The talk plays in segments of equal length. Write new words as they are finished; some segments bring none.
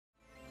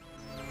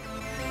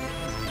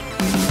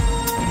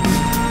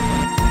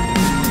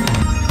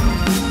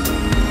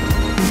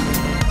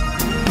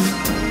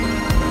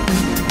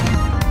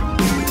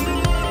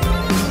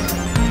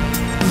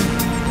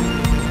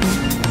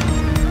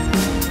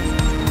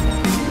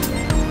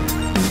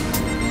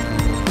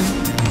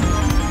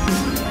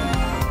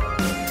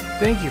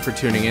Thank you for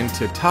tuning in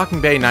to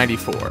Talking Bay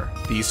 94,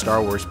 the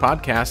Star Wars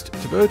podcast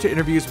devoted to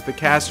interviews with the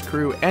cast,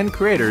 crew, and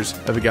creators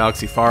of a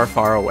galaxy far,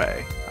 far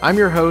away. I'm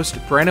your host,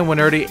 Brandon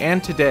Winerdy,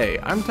 and today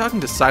I'm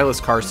talking to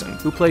Silas Carson,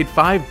 who played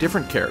 5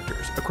 different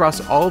characters across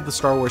all of the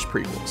Star Wars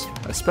prequels,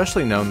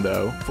 especially known,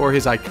 though, for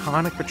his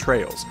iconic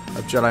portrayals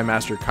of Jedi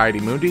Master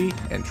Ki-Adi-Mundi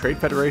and Trade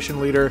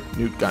Federation leader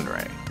Nute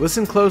Gunray.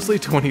 Listen closely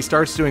to when he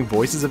starts doing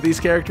voices of these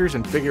characters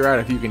and figure out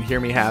if you can hear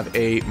me have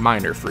a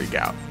minor freak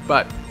out.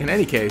 But in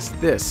any case,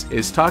 this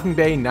is Talking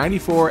Bay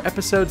 94,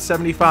 Episode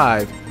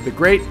 75, The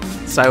Great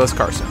Silas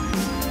Carson.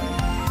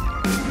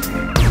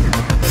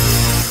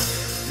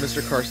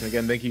 Mr. Carson,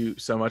 again, thank you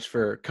so much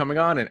for coming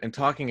on and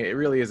talking. It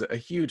really is a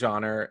huge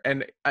honor.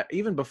 And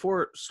even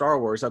before Star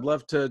Wars, I'd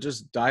love to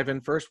just dive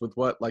in first with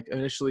what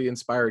initially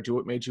inspired you,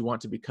 what made you want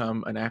to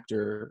become an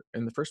actor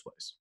in the first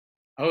place.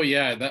 Oh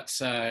yeah,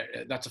 that's a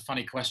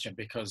funny question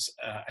because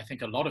I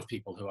think a lot of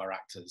people who are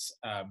actors,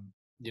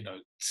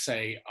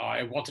 say, oh,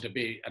 I wanted to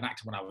be an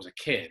actor when I was a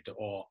kid,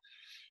 or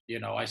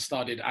I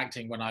started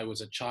acting when I was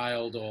a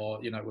child,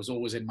 or it was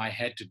always in my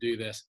head to do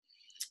this.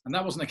 And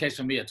that wasn't the case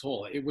for me at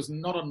all. It was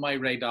not on my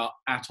radar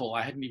at all.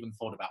 I hadn't even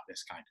thought about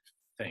this kind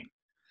of thing.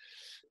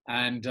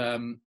 And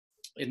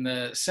in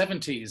the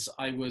 70s,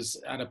 I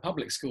was at a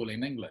public school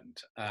in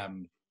England.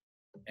 And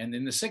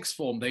in the sixth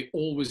form, they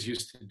always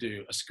used to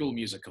do a school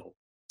musical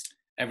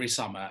every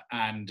summer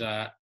and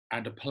a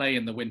play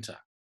in the winter.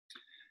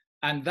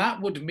 And that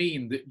would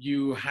mean that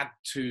you had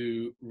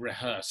to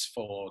rehearse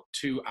for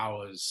 2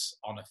 hours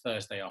on a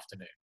Thursday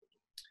afternoon.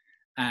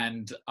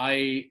 And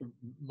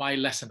my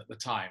lesson at the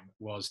time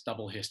was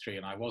double history,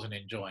 and I wasn't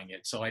enjoying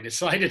it. So I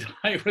decided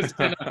I was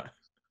going to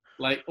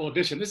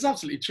audition. This is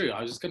absolutely true.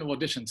 I was just going to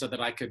audition so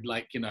that I could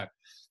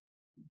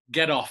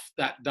get off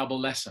that double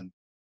lesson.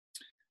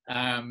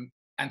 And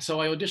so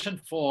I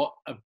auditioned for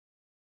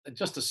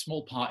just a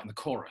small part in the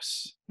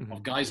chorus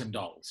of Guys and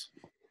Dolls.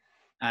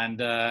 And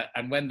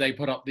when they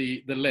put up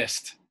the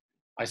list,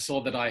 I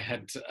saw that I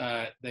had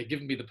they'd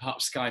given me the part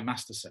of Sky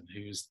Masterson,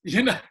 who's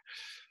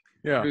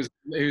Yeah.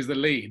 Who's the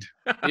lead.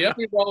 The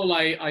only role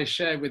I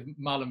share with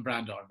Marlon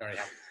Brando, I'm very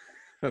happy.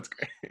 That's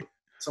great.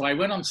 So I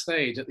went on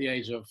stage at the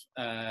age of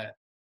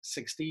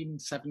 16,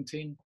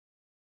 17,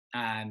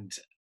 and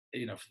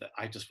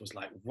I just was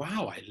like,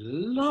 wow, I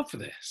love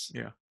this.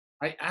 Yeah.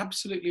 I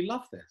absolutely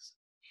love this.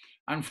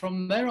 And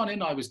from there on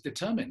in, I was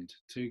determined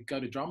to go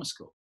to drama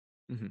school.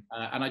 Mm-hmm.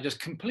 And I just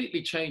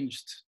completely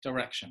changed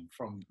direction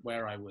from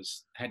where I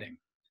was heading.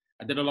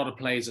 I did a lot of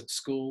plays at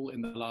school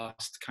in the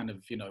last 4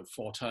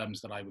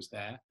 terms that I was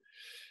there,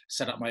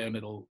 set up my own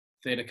little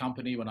theatre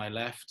company when I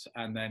left,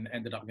 and then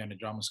ended up going to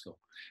drama school.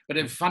 But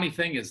the funny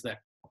thing is that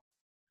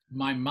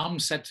my mum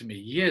said to me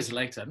years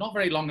later, not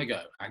very long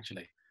ago,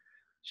 actually,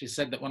 she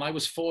said that when I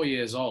was 4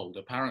 years old,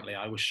 apparently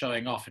I was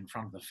showing off in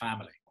front of the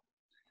family.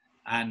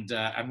 And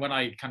when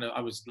I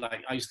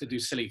used to do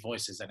silly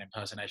voices and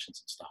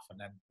impersonations and stuff. And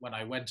then when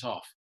I went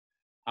off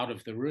out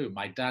of the room,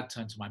 my dad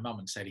turned to my mum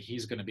and said,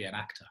 he's going to be an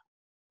actor.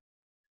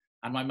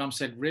 And my mum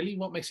said, really?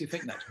 What makes you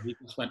think that? And he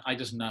just went, I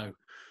just know.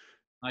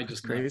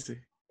 That's crazy.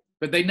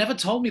 But they never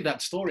told me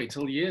that story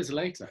till years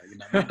later.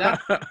 My dad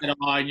said,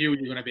 oh, I knew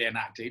you were going to be an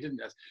actor. He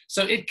didn't.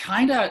 So it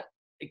kind of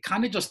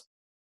just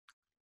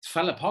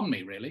fell upon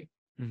me, really.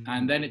 Mm-hmm.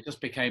 And then it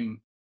just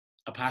became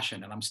a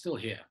passion, and I'm still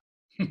here.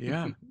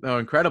 Yeah. No,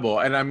 incredible.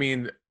 And I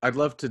mean, I'd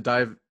love to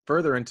dive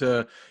further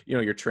into,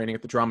 your training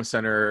at the Drama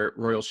Center,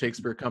 Royal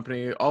Shakespeare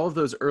Company, all of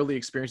those early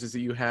experiences that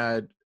you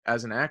had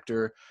as an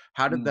actor.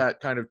 How did that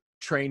kind of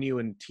train you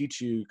and teach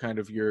you kind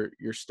of your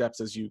steps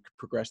as you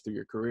progress through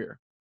your career?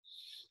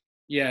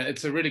 Yeah,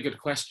 it's a really good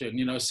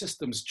question.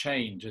 Systems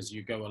change as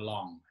you go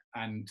along,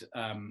 and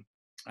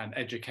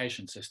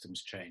education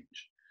systems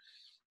change.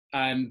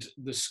 And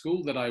the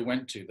school that I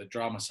went to, the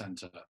Drama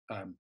Center,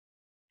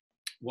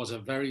 was a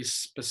very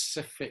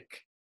specific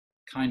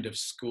kind of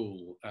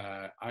school.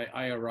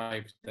 I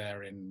arrived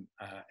there in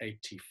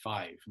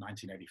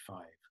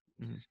 1985.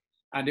 Mm-hmm.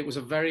 And it was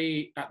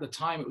at the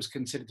time, it was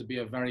considered to be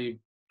a very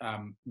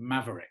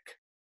maverick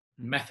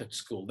method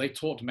school. They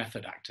taught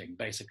method acting,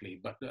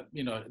 basically, but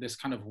this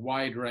kind of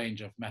wide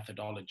range of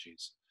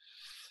methodologies.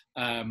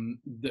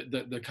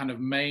 The kind of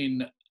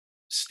main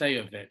stay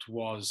of it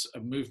was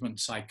a movement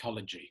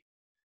psychology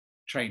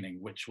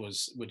training, which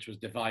was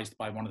devised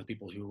by one of the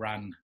people who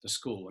ran the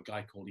school, a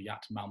guy called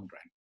Yat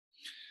Malmgren.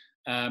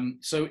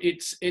 So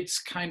its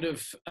kind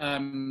of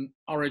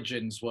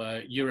origins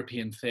were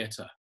European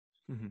theatre.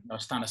 Mm-hmm.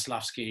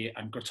 Stanislavski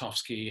and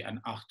Grotowski and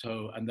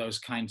Artaud and those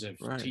kinds of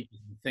teachers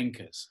and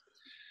thinkers.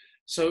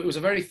 So it was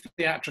a very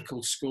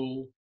theatrical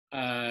school.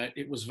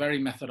 It was very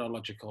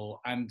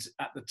methodological. And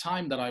at the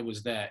time that I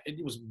was there,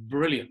 it was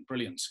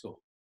brilliant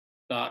school.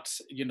 But,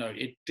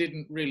 it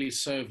didn't really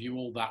serve you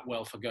all that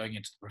well for going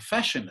into the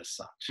profession as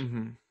such.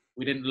 Mm-hmm.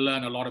 We didn't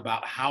learn a lot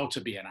about how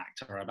to be an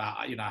actor,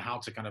 about, you know, how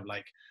to kind of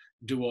like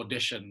do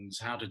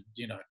auditions, how to,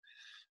 you know,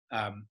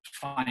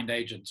 find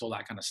agents, all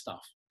that kind of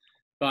stuff.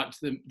 But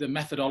the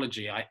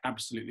methodology I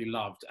absolutely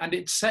loved, and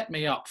it set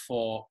me up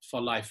for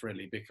life,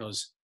 really,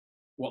 because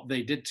what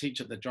they did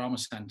teach at the drama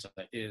center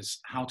is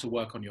how to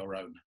work on your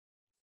own.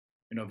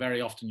 You know,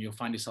 very often you'll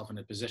find yourself in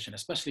a position,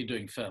 especially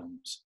doing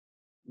films,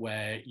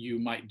 where you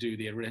might do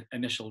the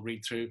initial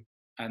read through,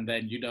 and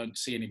then you don't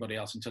see anybody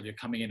else until you're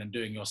coming in and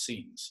doing your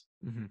scenes.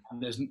 Mm-hmm.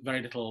 And there's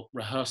very little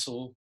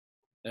rehearsal.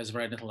 There's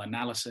very little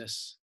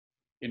analysis.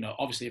 You know,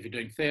 obviously, if you're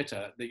doing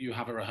theatre, that you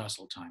have a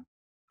rehearsal time.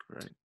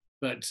 Right.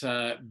 But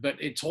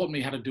it taught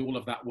me how to do all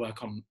of that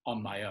work on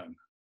my own.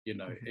 You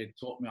know, Mm-hmm. it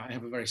taught me, I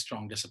have a very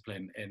strong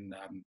discipline in,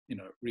 you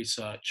know,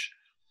 research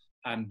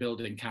and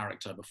building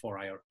character before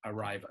I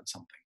arrive at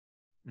something.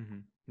 Mm-hmm.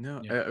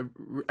 No, Yeah.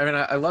 I mean,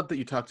 I love that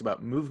you talked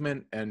about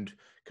movement and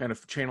kind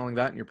of channeling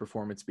that in your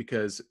performance,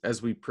 because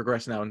as we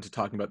progress now into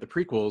talking about the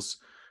prequels,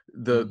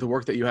 the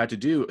work that you had to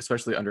do,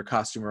 especially under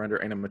costume or under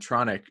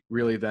animatronic,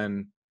 really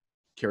then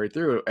carried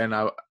through. And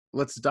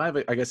let's dive,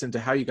 I guess, into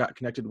how you got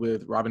connected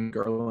with Robin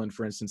Garland,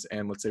 for instance,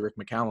 and let's say Rick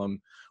McCallum.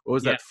 What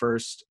was Yeah. that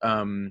first?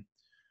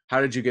 How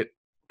did you get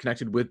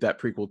connected with that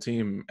prequel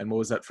team, and what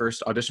was that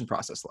first audition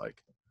process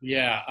like?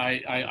 Yeah,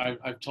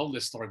 I've told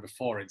this story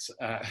before. It's,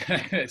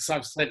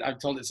 I've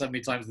told it so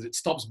many times that it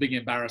stops being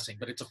embarrassing,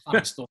 but it's a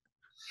funny story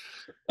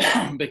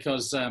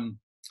because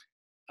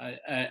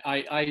I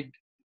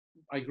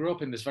grew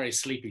up in this very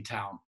sleepy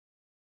town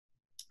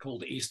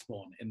called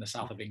Eastbourne in the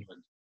south of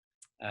England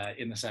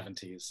in the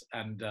 70s,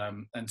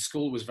 and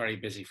school was very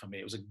busy for me.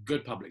 It was a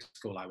good public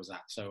school I was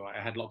at, so I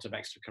had lots of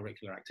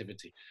extracurricular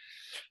activity.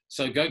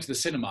 So going to the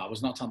cinema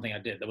was not something I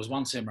did. There was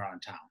one cinema in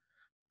town.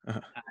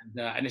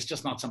 And it's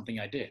just not something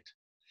I did.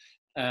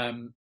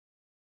 And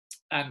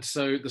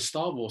so the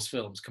Star Wars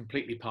films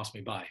completely passed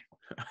me by.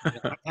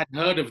 I had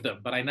heard of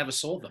them, but I never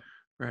saw them.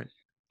 Right.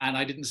 And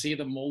I didn't see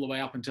them all the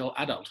way up until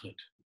adulthood.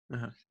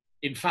 Uh-huh.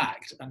 In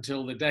fact,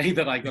 until the day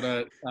that I got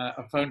a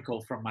phone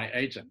call from my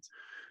agent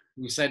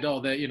who said,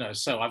 "Oh, you know,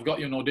 so I've got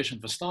you an audition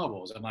for Star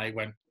Wars." And I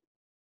went,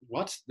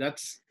 "What?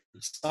 That's,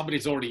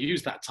 somebody's already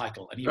used that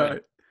title." And he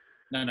went,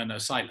 No,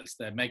 Silas,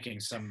 they're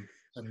making some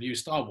new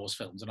Star Wars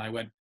films. And I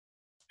went,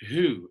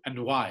 "Who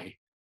and why?"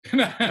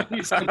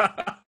 He said,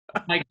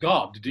 "My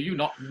God, do you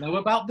not know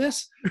about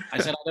this?" I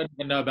said, "I don't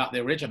even know about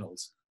the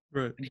originals."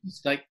 Right. And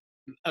he's like,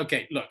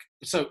 "Okay, look,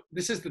 so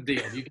this is the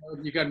deal.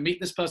 You go and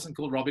meet this person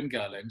called Robin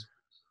Garland.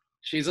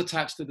 She's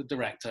attached to the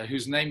director,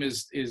 whose name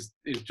is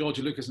George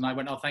Lucas." And I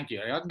went, "Oh, thank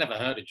you. I'd never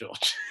heard of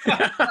George."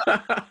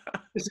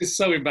 This is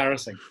so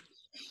embarrassing.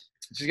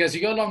 She goes,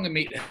 "You go along and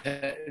meet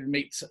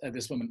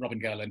this woman, Robin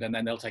Garland, and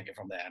then they'll take it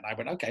from there." And I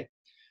went, "Okay."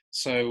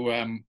 So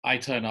I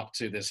turn up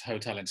to this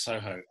hotel in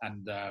Soho,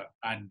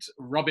 and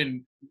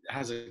Robin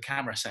has a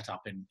camera set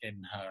up in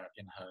her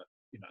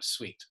you know,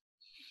 suite,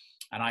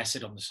 and I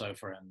sit on the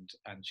sofa,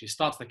 and she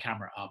starts the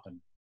camera up,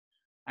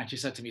 and she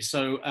said to me,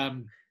 "So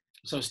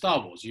Star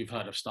Wars, you've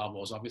heard of Star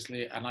Wars,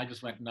 obviously?" And I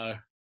just went, "No."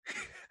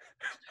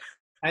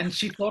 And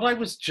she thought I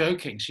was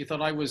joking. She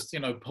thought I was, you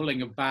know,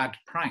 pulling a bad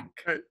prank.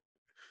 Right.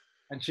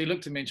 And she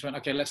looked at me and she went,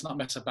 "Okay, let's not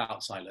mess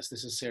about, Silas.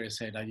 This is serious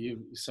here. Now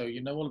you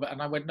know all about."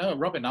 And I went, "No,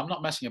 Robin, I'm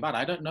not messing about.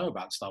 I don't know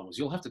about Star Wars.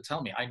 You'll have to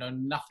tell me. I know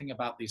nothing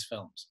about these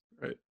films."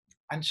 Right.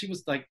 And she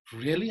was like,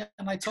 "Really?"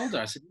 And I told her,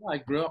 I said, "Yeah, I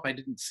grew up. I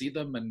didn't see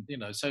them, and you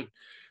know, so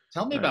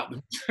tell me about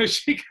them." So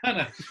she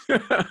kind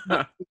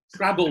of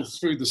scrabbled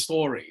through the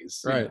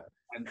stories, right?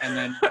 You know, and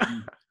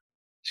then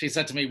she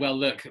said to me, "Well,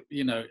 look,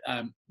 you know,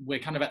 we're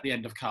kind of at the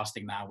end of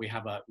casting now. We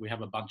have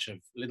a bunch of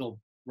little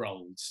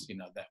roles, you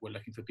know, that we're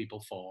looking for people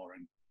for,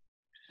 and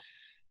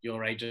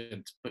your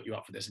agent put you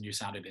up for this and you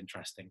sounded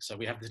interesting. So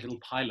we have this little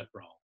pilot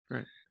role."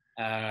 Right.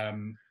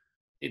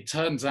 It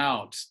turns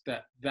out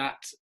that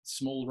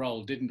small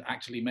role didn't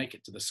actually make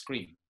it to the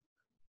screen.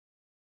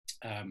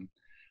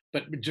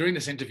 But during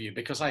this interview,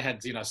 because I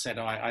had, you know, said,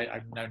 "Oh,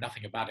 I know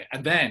nothing about it."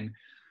 And then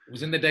it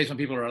was in the days when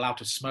people were allowed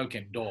to smoke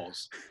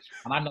indoors.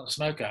 And I'm not a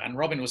smoker. And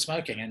Robin was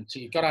smoking, and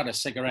she got out a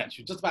cigarette.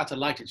 She was just about to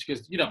light it. She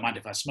goes, "You don't mind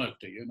if I smoke,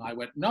 do you?" And I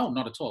went, "No,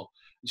 not at all."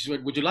 And she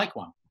said, "Would you like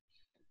one?"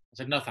 I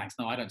said, "No, thanks.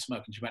 No, I don't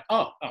smoke." And she went,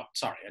 oh,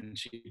 sorry." And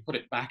she put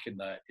it back in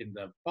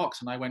the box.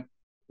 And I went,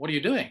 "What are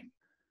you doing?"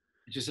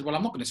 And she said, "Well,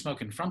 I'm not going to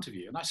smoke in front of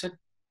you." And I said,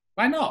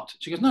 "Why not?"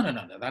 She goes, No,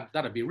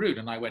 that'd be rude."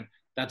 And I went,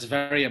 "That's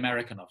very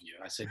American of you."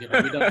 I said, "You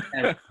know, we don't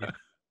care."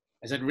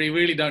 I said, "We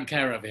really don't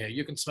care over here.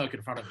 You can smoke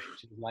in front of me."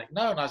 She was like,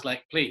 "No." And I was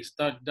like, "Please,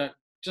 don't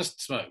just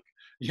smoke,"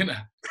 you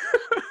know.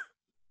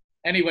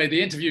 Anyway,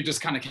 the interview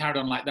just kind of carried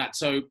on like that.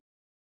 So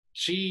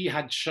she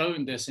had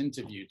shown this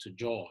interview to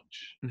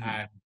George, Mm-hmm.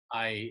 and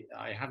I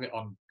have it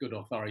on good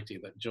authority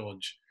that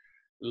George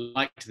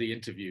liked the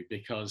interview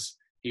because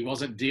he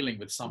wasn't dealing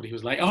with somebody who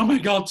was like, "Oh my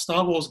God,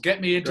 Star Wars,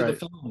 get me into the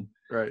film."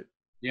 Right.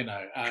 You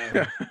know.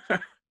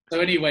 So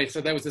anyway,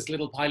 so there was this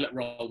little pilot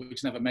role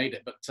which never made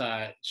it,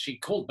 but she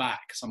called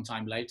back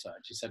sometime later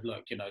and she said,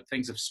 "Look, you know,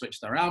 things have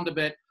switched around a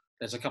bit.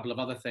 There's a couple of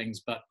other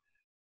things, but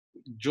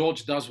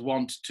George does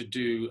want to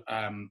do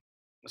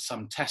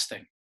some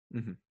testing."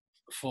 Mm-hmm.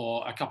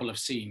 for a couple of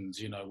scenes.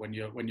 You know, when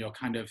you're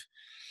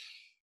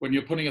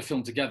putting a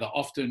film together,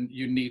 often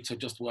you need to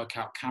just work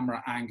out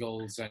camera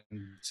angles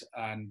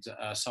and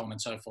so on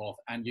and so forth,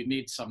 and you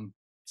need some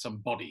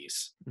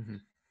bodies. Mm-hmm.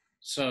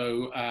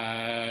 So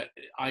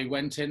I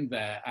went in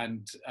there,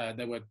 and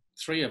there were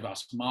three of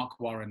us: Mark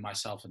Warren,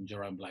 myself, and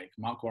Jerome Blake.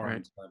 Mark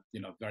Warren,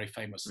 very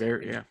famous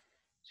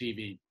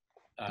TV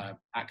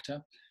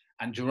actor,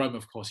 and Jerome,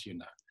 of course, you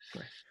know.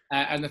 Right.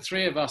 And the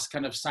three of us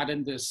kind of sat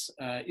in this.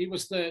 It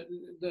was the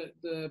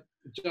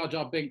Jar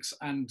Jar Binks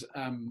and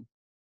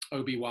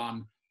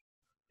Obi-Wan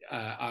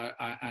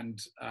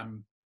and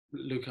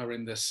Luke are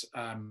in this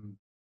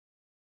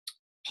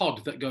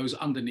pod that goes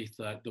underneath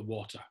the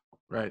water.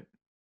 Right.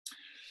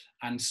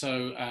 And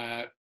so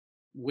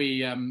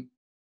we,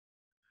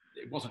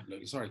 it wasn't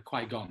Luke, sorry,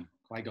 Qui-Gon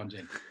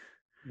Jinn.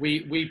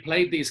 We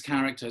played these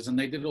characters, and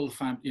they did all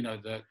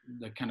the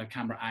kind of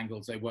camera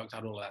angles. They worked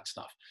out all of that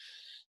stuff.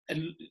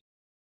 And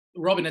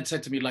Robin had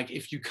said to me, like,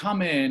 if you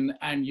come in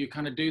and you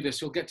kind of do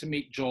this, you'll get to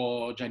meet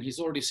George, and he's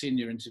already seen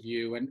your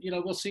interview, and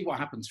we'll see what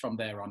happens from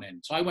there on in.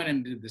 So I went in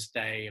and did this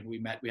day, and we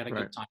met. We had a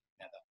good time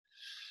together.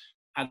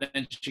 And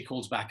then she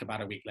calls back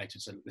about a week later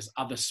and said, this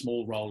other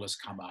small role has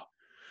come up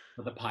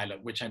for the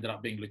pilot, which ended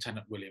up being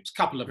Lieutenant Williams.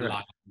 Couple of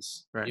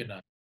lines,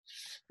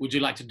 would you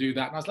like to do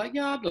that? And I was like,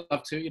 yeah, I'd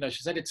love to.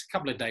 She said, it's a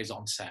couple of days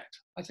on set.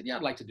 I said, yeah,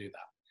 I'd like to do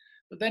that.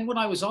 But then when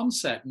I was on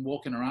set and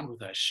walking around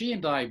with her, she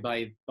and I,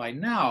 by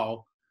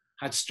now,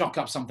 had struck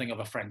up something of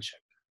a friendship.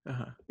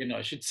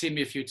 Uh-huh. She'd seen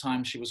me a few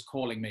times. She was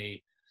calling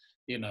me,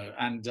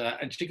 and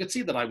she could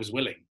see that I was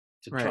willing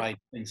to try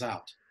things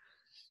out.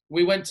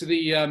 We went to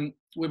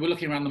we were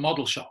looking around the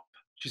model shop.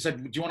 She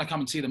said, do you want to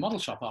come and see the model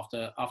shop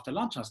after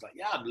lunch? I was like,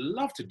 yeah, I'd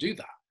love to do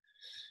that.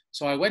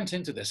 So I went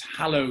into this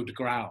hallowed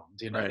ground.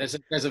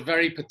 There's a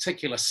very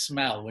particular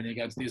smell when you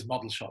go to these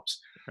model shops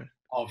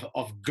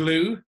of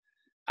glue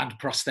and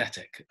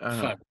prosthetic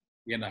foam,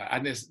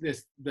 and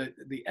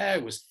the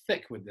air was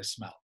thick with this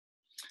smell.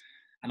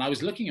 And I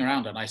was looking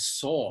around, and I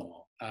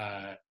saw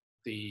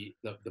the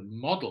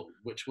model,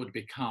 which would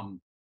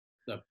become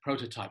the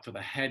prototype for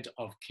the head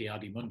of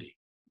Ki-Adi-Mundi.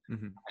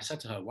 Mm-hmm. I said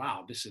to her,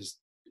 wow, this is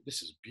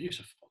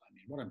beautiful. I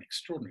mean, what an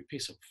extraordinary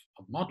piece of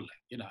modeling,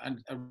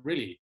 and a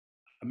really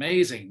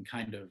amazing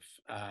kind of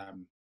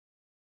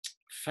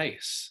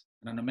face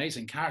and an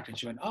amazing character. And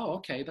she went, oh,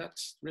 okay,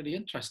 that's really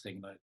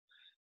interesting. Like,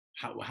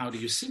 how do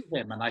you see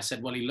him? And I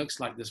said, well, he looks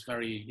like this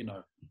very,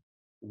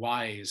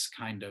 wise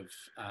kind of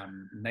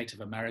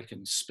Native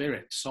American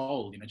spirit,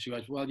 soul. She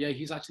goes, well, yeah,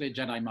 he's actually a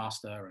Jedi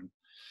master. And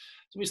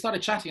so we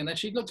started chatting, and then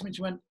she looked at me and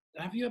she went,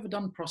 have you ever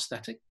done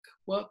prosthetic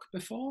work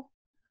before?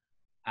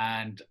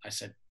 And I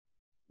said,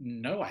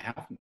 no, I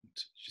haven't.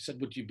 She said,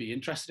 would you be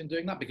interested in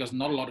doing that? Because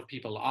not a lot of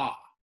people are.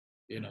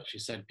 She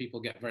said, people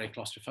get very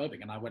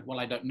claustrophobic. And I went, well,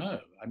 I don't know.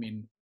 I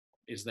mean,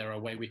 is there a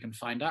way we can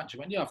find out? She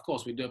went, yeah, of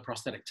course, we do a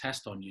prosthetic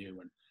test on you.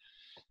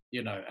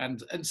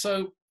 And, and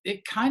so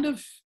it kind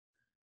of,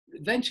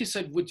 then she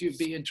said, would you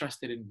be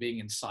interested in being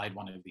inside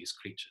one of these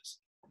creatures?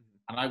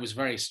 And I was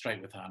very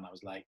straight with her, and I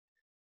was like,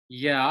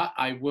 yeah,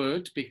 I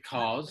would,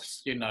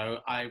 because,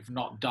 I've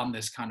not done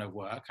this kind of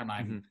work, and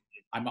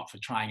I'm up for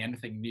trying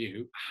anything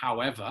new.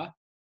 However,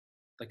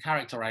 the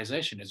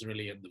characterization is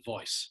really in the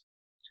voice.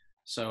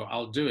 So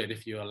I'll do it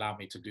if you allow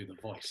me to do the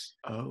voice.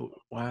 Oh,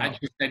 wow. And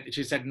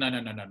she said, no,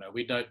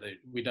 we don't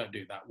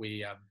do that.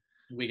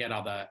 We get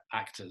other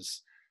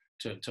actors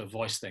to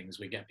voice things.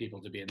 We get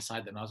people to be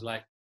inside them. And I was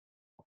like,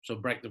 so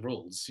break the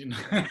rules,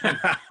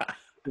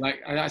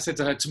 Like I said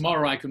to her,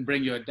 tomorrow I can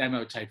bring you a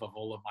demo tape of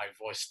all of my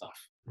voice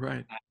stuff.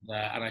 Right.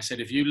 And I said,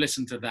 if you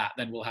listen to that,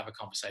 then we'll have a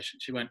conversation.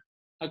 She went,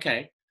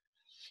 okay.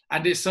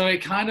 And so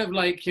it kind of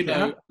like,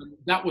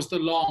 that was the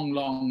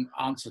long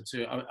answer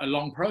to a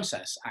long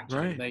process,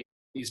 actually. Right.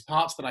 These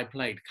parts that I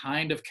played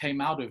kind of came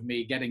out of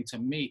me getting to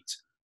meet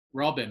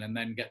Robin and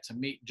then get to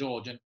meet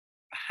George and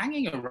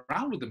hanging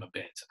around with them a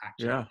bit,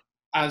 actually,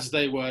 as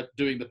they were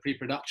doing the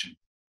pre-production.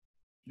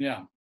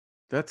 Yeah.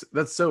 That's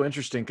so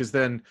interesting, because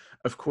then,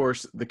 of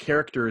course, the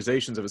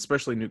characterizations of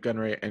especially Nute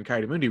Gunray and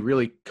Ki-Adi-Mundi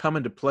really come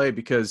into play,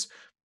 because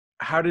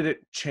how did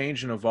it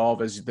change and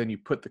evolve as then you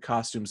put the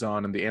costumes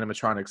on and the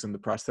animatronics and the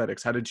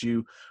prosthetics? How did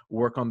you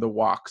work on the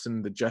walks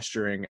and the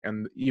gesturing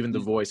and even the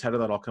voice? How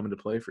did that all come into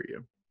play for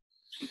you?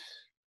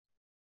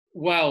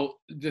 Well,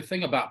 the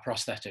thing about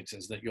prosthetics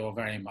is that you're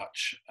very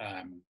much,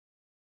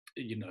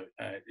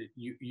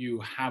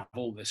 you have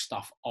all this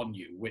stuff on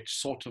you, which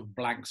sort of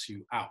blanks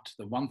you out.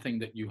 The one thing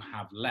that you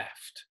have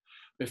left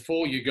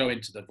before you go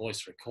into the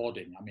voice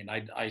recording, I mean,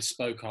 I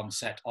spoke on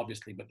set,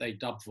 obviously, but they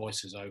dubbed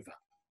voices over.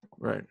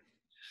 Right.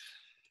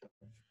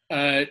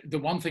 The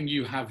one thing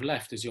you have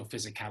left is your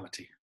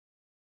physicality,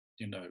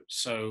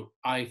 So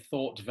I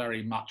thought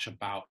very much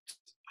about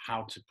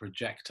how to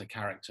project a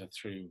character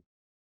through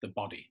the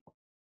body.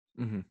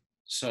 Mm-hmm.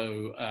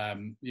 So,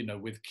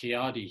 with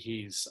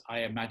Ki-Adi, I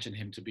imagine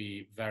him to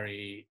be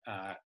very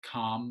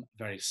calm,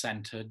 very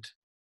centered.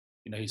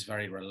 He's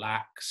very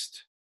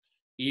relaxed,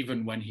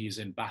 even when he's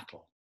in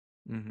battle.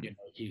 Mm-hmm.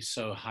 He's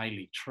so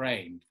highly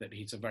trained that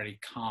he's a very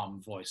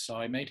calm voice. So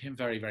I made him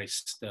very, very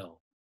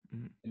still.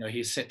 You know,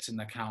 he sits in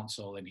the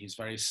council and he's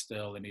very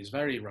still and he's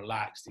very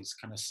relaxed. He's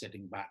kind of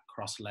sitting back,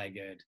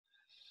 cross-legged.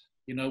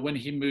 You know, when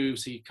he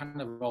moves, he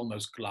kind of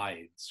almost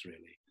glides,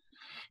 really.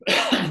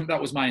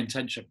 That was my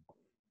intention.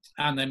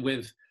 And then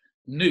with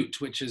Nute,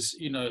 which is,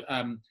 you know,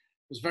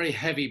 was very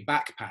heavy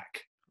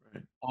backpack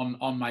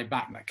on my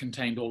back that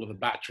contained all of the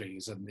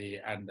batteries and the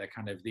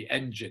kind of the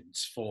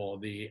engines for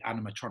the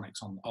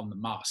animatronics on the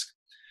mask.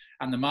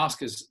 And the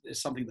mask is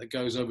something that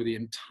goes over the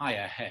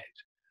entire head.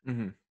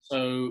 Mm-hmm.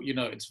 So, you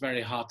know, it's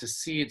very hard to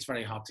see, it's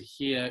very hard to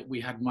hear.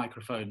 We had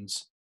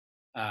microphones,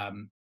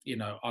 you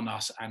know, on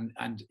us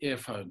and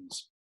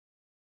earphones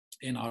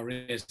in our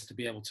ears to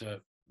be able to,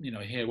 you know,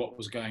 hear what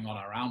was going on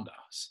around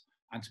us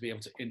and to be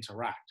able to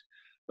interact.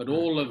 But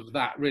all of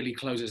that really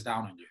closes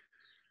down on you.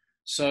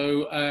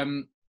 So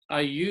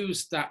I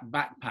used that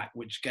backpack,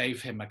 which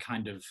gave him a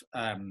kind of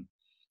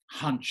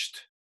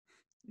hunched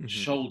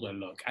shoulder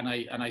look. And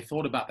I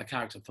thought about the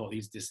character, thought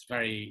he's this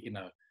very, you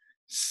know,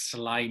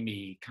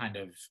 slimy kind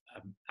of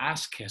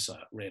ass kisser,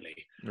 really,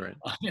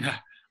 you know,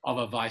 of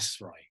a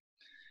viceroy.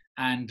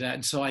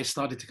 And so I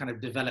started to kind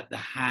of develop the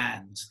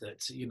hands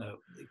that, you know,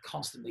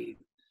 constantly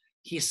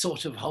he's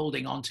sort of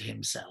holding on to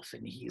himself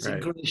and he's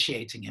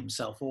ingratiating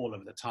himself all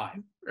of the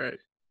time. Right.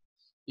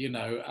 You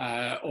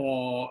know,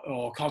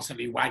 or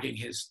constantly wagging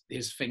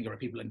his finger at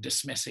people and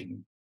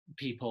dismissing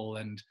people.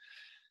 And,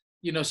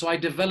 you know, so I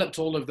developed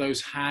all of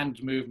those hand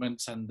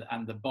movements and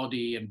the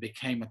body and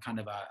became a kind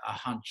of a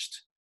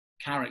hunched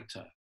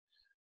character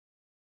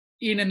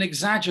in an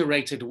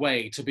exaggerated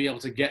way to be able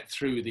to get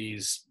through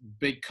these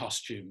big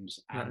costumes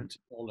and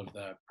all of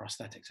the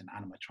prosthetics and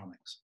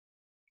animatronics.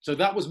 So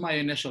that was my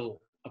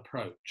initial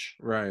approach.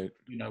 Right.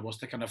 You know, was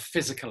to kind of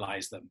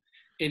physicalize them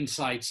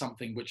inside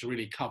something which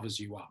really covers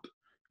you up.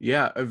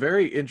 Yeah,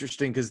 very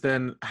interesting. Because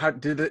then, how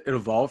did it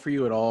evolve for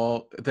you at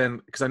all?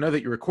 Then, because I know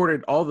that you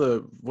recorded all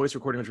the voice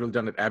recording was really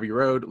done at Abbey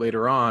Road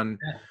later on,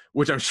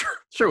 which I'm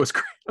sure was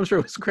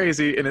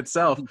crazy in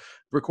itself,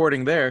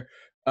 recording there.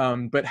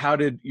 But how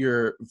did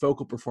your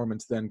vocal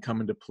performance then come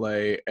into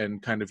play,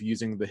 and kind of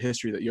using the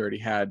history that you already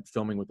had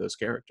filming with those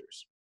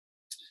characters?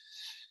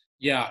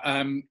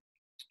 Yeah,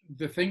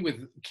 the thing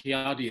with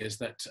Ki-Adi is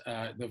that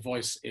the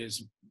voice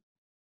is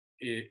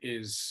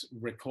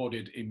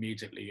recorded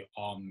immediately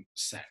on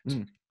set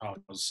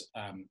because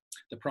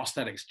the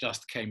prosthetics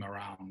just came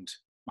around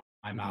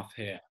my mouth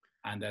here,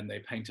 and then they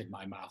painted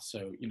my mouth.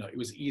 So, you know, it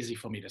was easy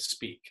for me to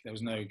speak. There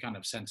was no kind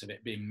of sense of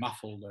it being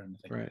muffled or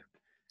anything. Right.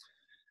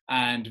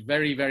 And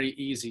very, very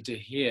easy to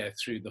hear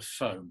through the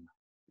foam,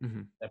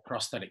 the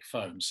prosthetic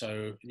foam.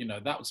 So, you know,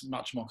 that was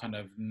much more kind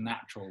of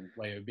natural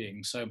way of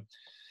being. So,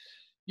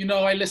 you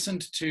know, I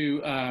listened to,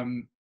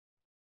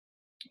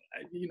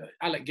 you know,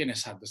 Alec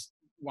Guinness had this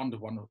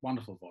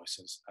wonderful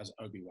voice as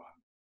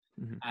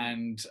Obi-Wan.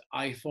 And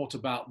I thought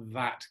about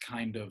that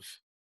kind of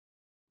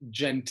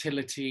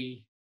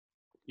gentility,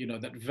 you know,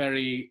 that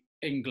very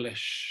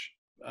English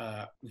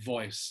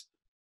voice,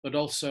 but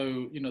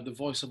also, you know, the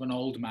voice of an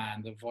old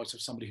man, the voice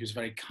of somebody who's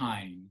very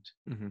kind,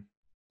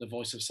 the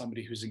voice of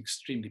somebody who's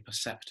extremely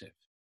perceptive,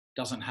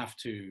 doesn't have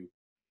to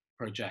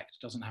project,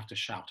 doesn't have to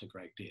shout a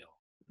great deal,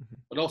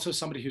 but also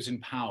somebody who's in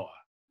power.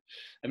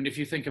 I mean, if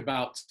you think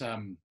about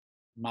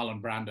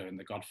Marlon Brando in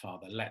The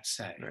Godfather, let's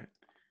say,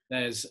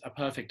 there's a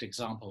perfect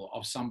example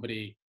of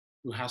somebody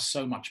who has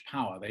so much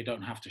power, they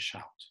don't have to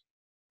shout.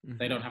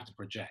 They don't have to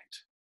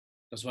project.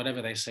 Because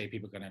whatever they say,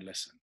 people are going to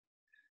listen.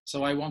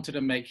 So I wanted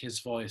to make his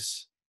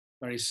voice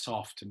very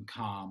soft and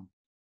calm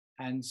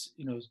and,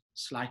 you know,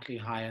 slightly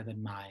higher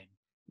than mine.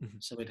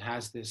 So it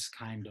has this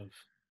kind of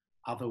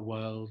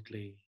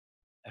otherworldly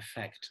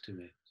effect to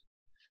it.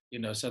 You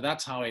know, so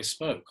that's how I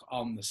spoke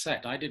on the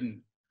set. I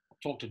didn't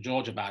talk to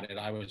George about it.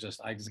 I was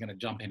going to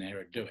jump in here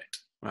and do it.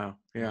 Wow.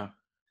 Yeah.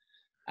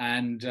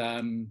 And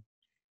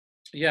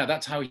yeah,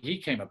 that's how he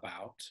came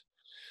about.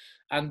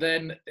 And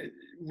then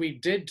we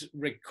did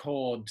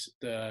record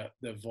the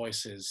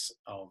voices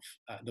of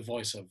the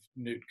voice of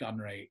Nute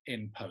Gunray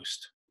in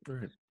post,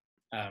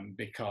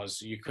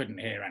 because you couldn't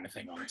hear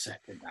anything on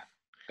set with that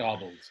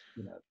garbled,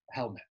 you know,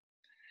 helmet.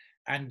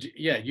 And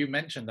yeah, you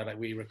mentioned that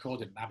we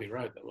recorded in Abbey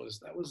Road. That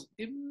was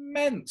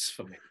immense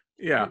for me.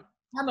 Yeah.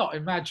 I cannot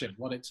imagine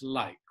what it's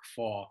like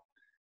for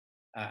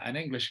an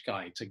English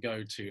guy to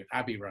go to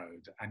Abbey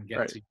Road and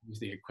get to use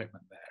the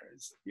equipment there.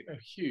 It's, you know,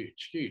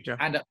 huge. Yeah.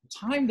 And at the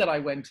time that I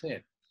went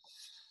in,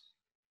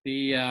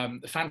 the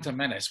Phantom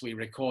Menace we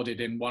recorded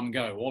in one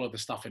go, all of the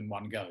stuff in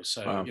one go.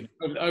 So you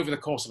know, over the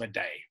course of a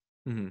day,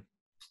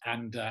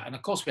 and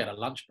of course we had a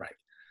lunch break.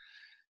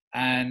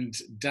 And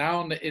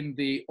down in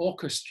the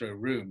orchestra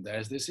room,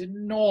 there's this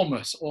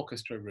enormous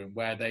orchestra room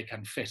where they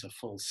can fit a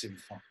full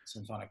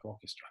symphonic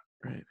orchestra.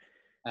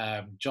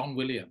 John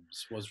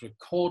Williams was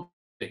recording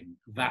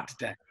that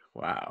day.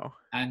 Wow.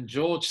 And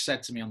George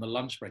said to me on the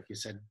lunch break, he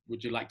said,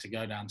 would you like to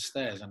go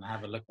downstairs and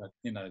have a look at,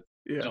 you know,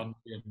 John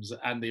Williams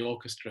and the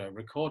orchestra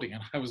recording?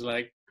 And I was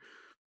like,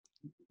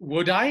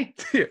 would I?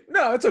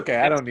 No, it's okay.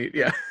 I don't need,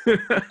 Yes,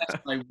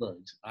 I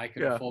would. I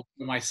could afford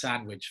my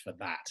sandwich for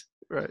that.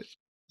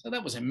 So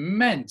that was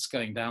immense,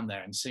 going down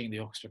there and seeing the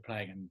orchestra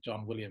playing and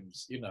John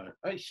Williams, you know,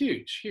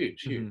 huge,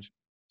 huge, huge.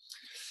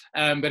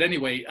 But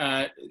anyway,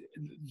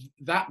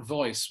 that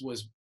voice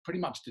was pretty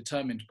much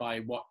determined by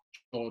what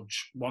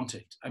George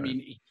wanted. I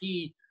mean,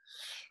 he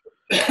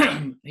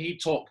he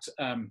talked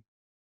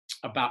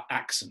about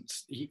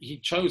accents.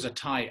 He chose a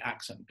Thai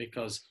accent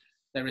because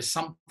there is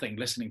something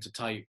listening to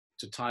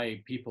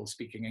Thai people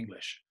speaking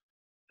English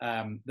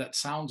that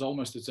sounds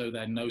almost as though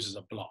their noses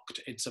are blocked.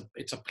 It's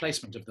a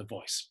placement of the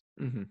voice.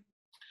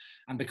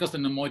 And because the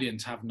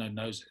Nemoidians have no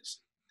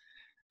noses,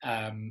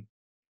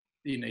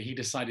 you know, he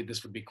decided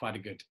this would be quite a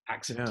good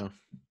accent,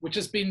 which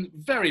has been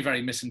very,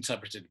 very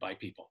misinterpreted by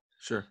people.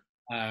 Sure.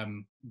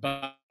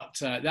 But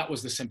that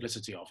was the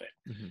simplicity of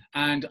it.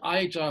 And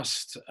I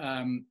just,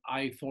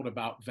 I thought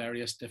about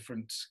various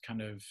different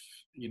kind of,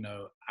 you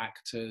know,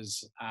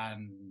 actors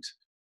and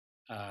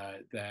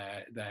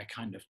their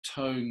kind of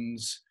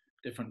tones,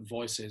 different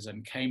voices,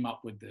 and came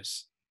up with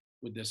this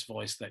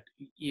voice that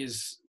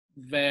is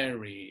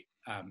very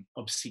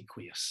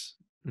obsequious,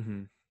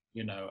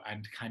 you know,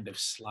 and kind of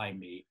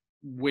slimy,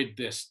 with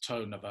this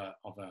tone of a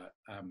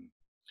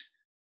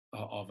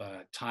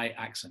Thai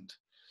accent.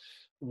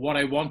 What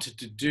I wanted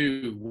to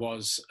do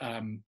was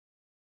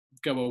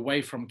go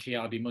away from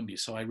Ki-Adi-Mundi,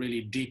 so I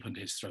really deepened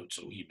his throat,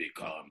 so he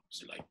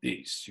becomes like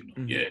this, you know.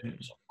 Yes,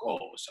 of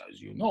course,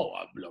 as you know,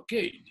 a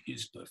blockade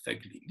is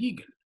perfectly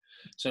legal.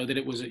 So that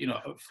it was, you know,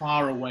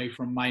 far away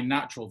from my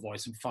natural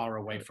voice and far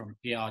away from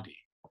Ki-Adi.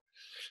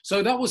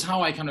 So that was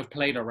how I kind of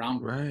played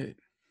around with it.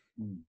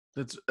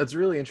 That's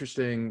really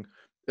interesting,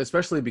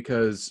 especially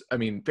because, I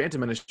mean,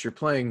 Phantom Menace, you're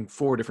playing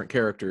 4 different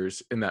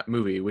characters in that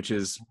movie, which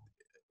is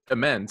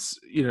immense,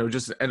 you know,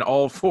 just, and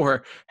all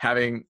 4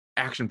 having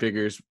action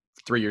figures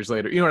 3 years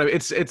later. You know what I mean?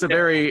 It's a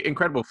very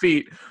incredible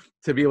feat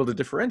to be able to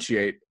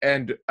differentiate.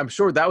 And I'm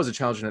sure that was a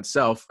challenge in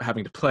itself,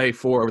 having to play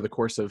 4 over the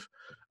course of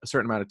a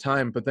certain amount of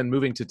time, but then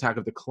moving to Attack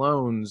of the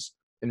Clones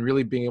and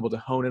really being able to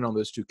hone in on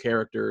those 2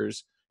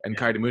 characters, and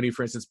Ki-Adi-Mundi,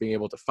 for instance, being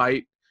able to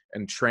fight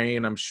and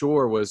train, I'm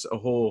sure was a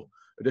whole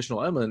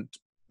additional element.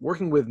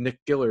 Working with Nick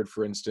Gillard,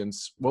 for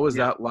instance, what was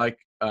that like?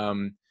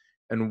 And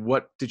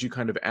what did you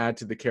kind of add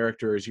to the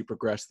character as you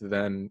progressed,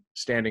 then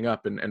standing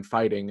up and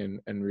fighting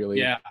and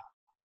really?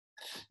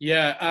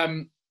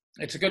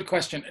 It's a good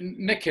question.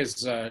 Nick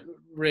is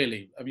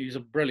really, I mean, he's a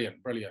brilliant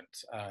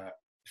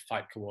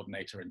fight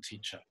coordinator and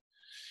teacher.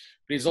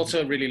 But he's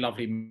also a really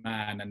lovely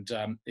man. And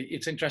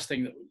it's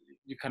interesting that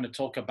you kind of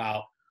talk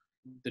about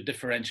the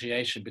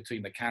differentiation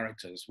between the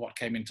characters. What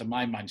came into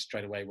my mind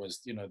straight away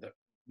was, you know,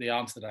 the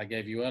answer that I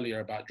gave you earlier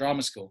about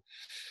drama school.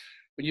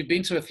 When you've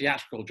been to a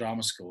theatrical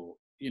drama school,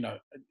 you know,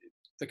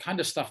 the kind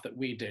of stuff that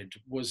we did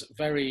was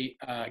very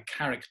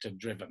character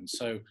driven.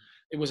 So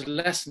it was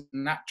less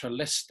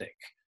naturalistic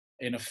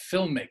in a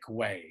filmic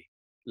way,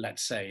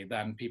 let's say,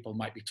 than people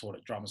might be taught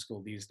at drama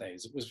school these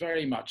days. It was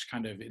very much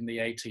kind of in the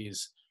 80s,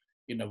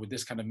 you know, with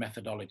this kind of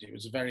methodology. It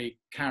was very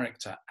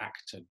character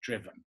actor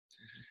driven.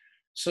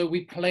 So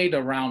we played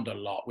around a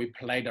lot. We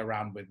played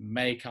around with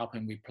makeup,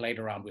 and we played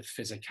around with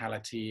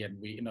physicality, and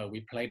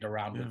we played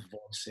around with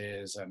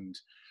voices, and,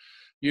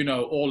 you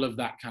know, all of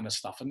that kind of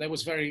stuff. And there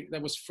was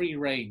free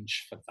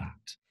range for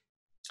that.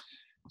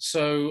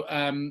 So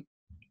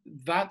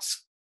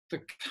that's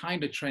the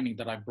kind of training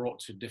that I brought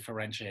to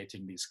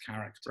differentiating these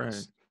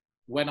characters.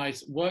 When I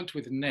worked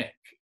with Nick,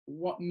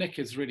 what Nick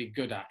is really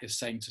good at is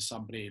saying to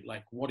somebody,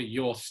 like, what are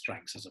your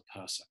strengths as a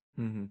person?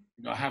 You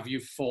know, have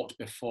you fought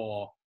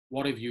before?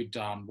 What have you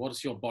done? What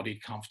is your body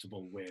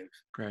comfortable with?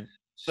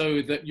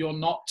 So that you're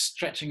not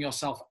stretching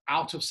yourself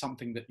out of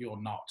something that you're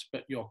not,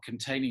 but you're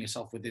containing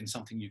yourself within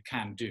something you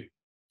can do.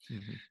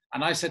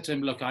 And I said to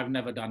him, look, I've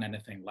never done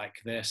anything like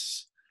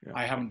this.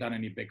 I haven't done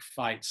any big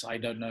fights. I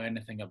don't know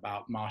anything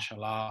about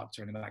martial arts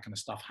or any of that kind of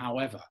stuff.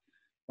 However,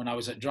 when I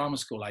was at drama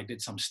school, I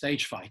did some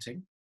stage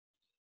fighting,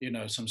 you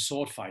know, some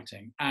sword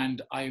fighting.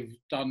 And I've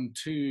done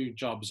 2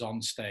 jobs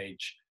on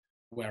stage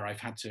where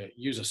I've had to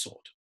use a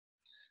sword.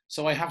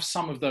 So I have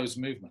some of those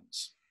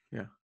movements.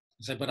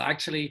 So, but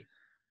actually,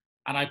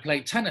 and I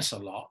play tennis a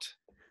lot.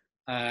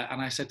 And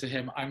I said to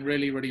him, I'm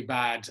really, really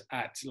bad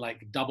at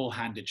like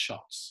double-handed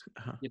shots.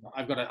 You know,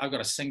 I've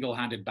got a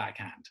single-handed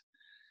backhand.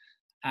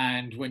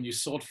 And when you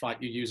sword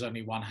fight, you use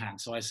only one hand.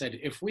 So I said,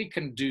 if we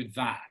can do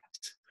that,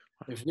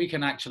 if we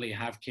can actually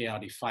have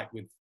Ki-Adi fight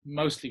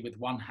mostly with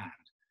one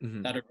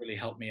hand, that would really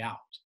help me out.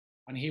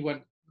 And he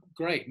went,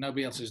 great,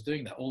 nobody else is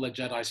doing that. All the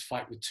Jedis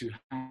fight with 2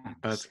 hands.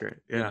 That's great.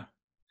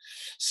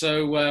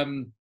 So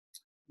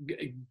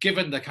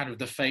given the kind of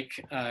the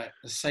fake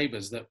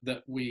sabers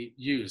that we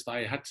used,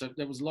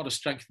 there was a lot of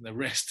strength in the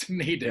wrist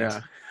needed.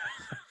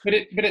 But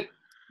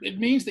it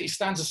means that he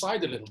stands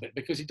aside a little bit,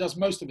 because he does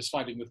most of his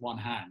fighting with one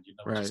hand, you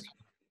know, which is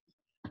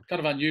kind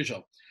of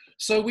unusual.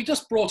 So we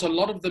just brought a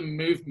lot of the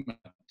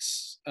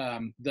movements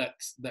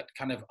that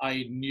kind of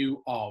I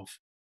knew of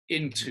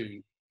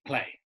into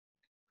play,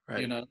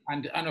 you know,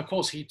 and of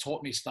course he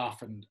taught me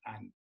stuff and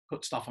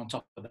put stuff on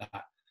top of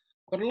that.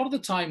 But a lot of the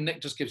time, Nick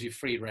just gives you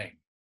free rein.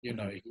 You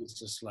know, he's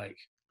just like,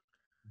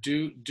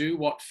 do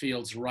what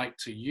feels right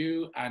to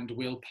you, and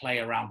we'll play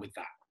around with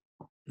that.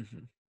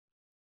 Mm-hmm.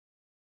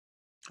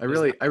 I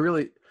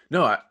really,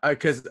 no,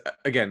 because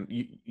again,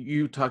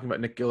 you talking about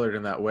Nick Gillard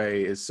in that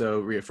way is so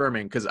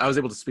reaffirming, because I was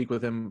able to speak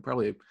with him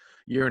probably a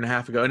year and a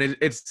half ago, and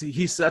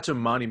he's such a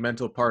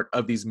monumental part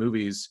of these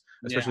movies,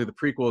 especially the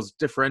prequels,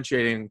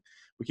 differentiating,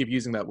 we keep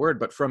using that word,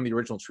 but from the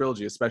original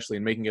trilogy, especially,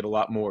 and making it a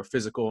lot more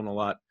physical and a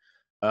lot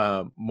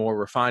more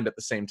refined at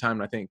the same time.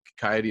 And I think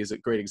Ki-Adi is a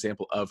great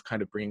example of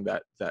kind of bringing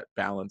that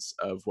balance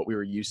of what we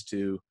were used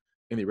to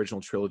in the original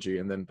trilogy,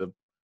 and then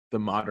the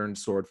modern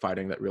sword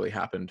fighting that really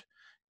happened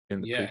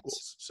in the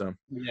prequels. So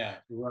yeah,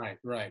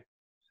 right.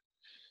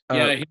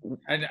 uh,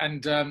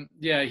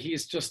 Yeah,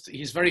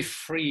 he's very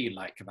free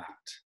like that.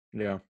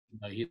 yeah,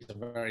 He's a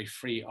very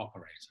free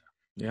operator.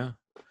 yeah.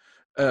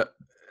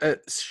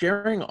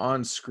 Sharing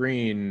on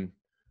screen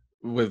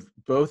with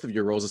both of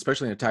your roles,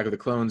 especially in Attack of the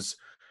Clones,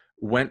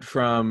 went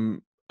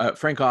from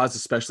Frank Oz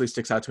especially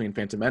sticks out to me in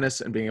Phantom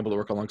Menace, and being able to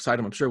work alongside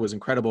him, I'm sure, was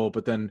incredible.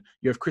 But then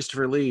you have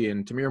Christopher Lee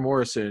and Tamir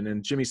Morrison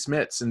and Jimmy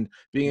Smits, and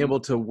being able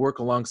to work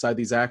alongside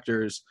these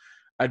actors.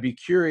 I'd be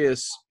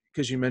curious,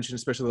 because you mentioned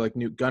especially like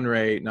Nute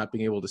Gunray not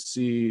being able to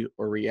see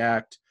or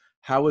react.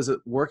 How is it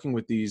working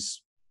with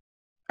these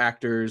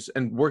actors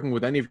and working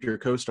with any of your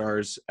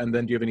co-stars? And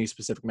then do you have any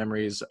specific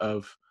memories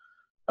of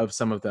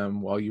some of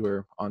them while you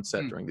were on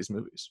set during these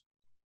movies?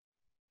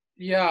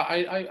 Yeah,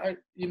 I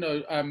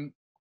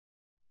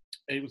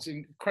it was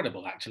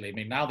incredible, actually. I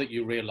mean, now that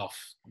you reel off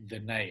the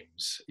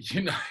names,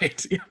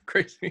 it's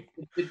crazy.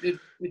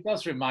 It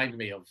does remind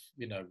me of,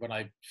 when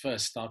I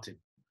first started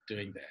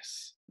doing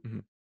this. Mm-hmm.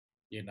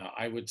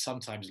 I would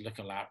sometimes look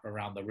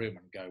around the room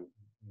and go,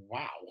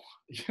 wow,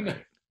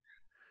 Right.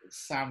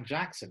 Sam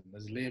Jackson,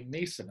 there's Liam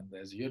Neeson, and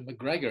there's Ewan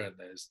McGregor, and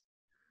there's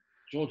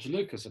George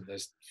Lucas, and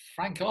there's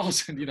Frank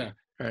Oz, and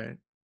Right.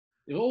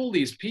 all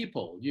these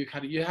people. You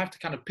have to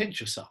kind of pinch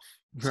yourself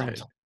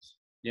sometimes,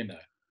 right.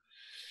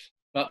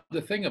 But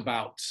the thing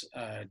about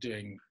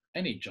doing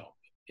any job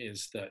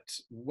is that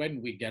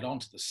when we get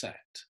onto the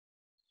set,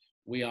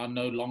 we are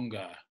no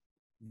longer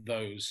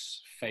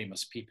those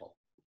famous people.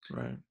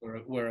 Right.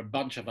 We're a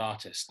bunch of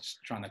artists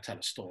trying to tell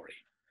a story.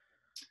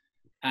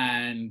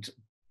 And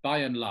by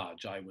and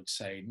large, I would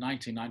say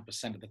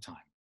 99% of the time,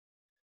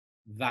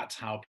 that's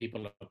how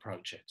people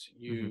approach it.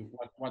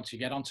 Once you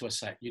get onto a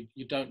set,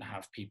 you don't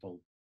have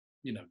people,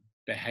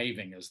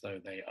 behaving as though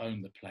they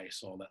own the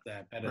place or that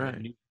they're better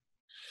than you.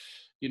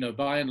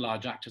 By and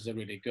large, actors are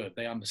really good.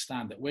 They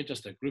understand that we're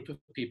just a group of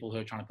people who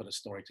are trying to put a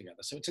story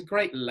together. So it's a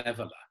great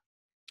leveler.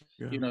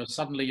 Yeah.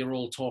 Suddenly you're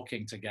all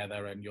talking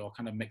together and you're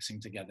kind of mixing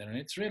together. And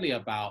it's really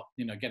about,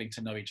 getting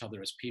to know each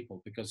other as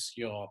people, because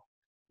you're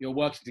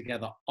working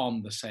together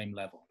on the same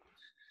level.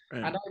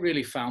 Right. And I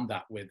really found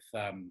that with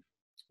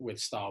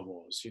Star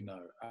Wars,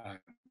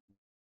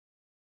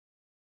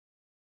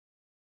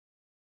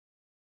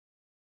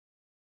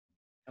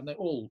 and they're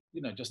all,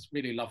 just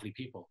really lovely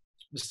people.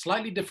 It was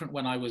slightly different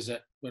when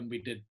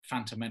we did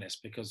Phantom Menace,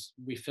 because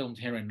we filmed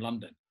here in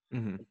London,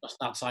 just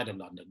outside of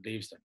London,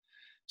 Leavesden.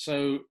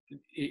 So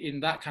in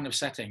that kind of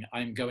setting,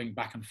 I'm going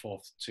back and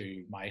forth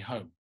to my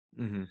home.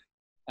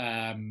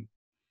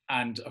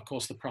 And of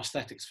course, the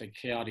prosthetics for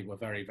Ki-Adi were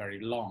very, very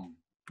long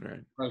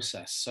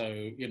process.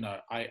 So,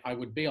 I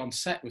would be on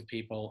set with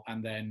people,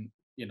 and then,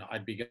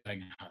 I'd be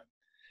going home.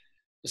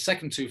 The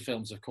second two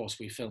films, of course,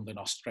 we filmed in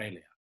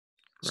Australia.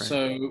 Right.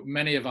 So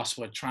many of us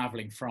were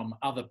traveling from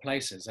other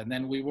places, and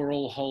then we were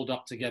all holed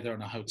up together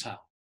in a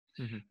hotel,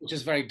 which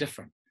is very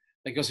different,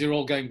 because you're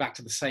all going back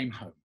to the same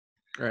home.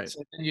 Right.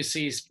 So then you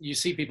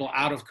see people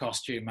out of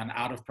costume and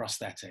out of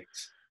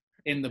prosthetics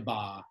in the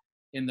bar,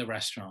 in the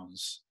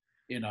restaurants,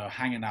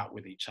 hanging out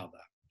with each other.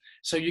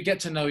 So you get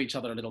to know each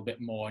other a little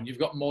bit more, and you've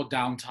got more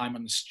downtime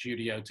in the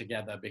studio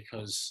together,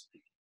 because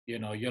you're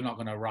not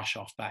going to rush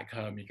off back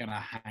home. You're going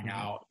to hang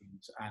out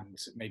and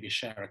maybe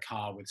share a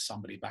car with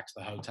somebody back to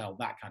the hotel,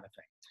 that kind of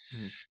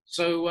thing.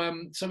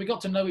 So we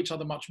got to know each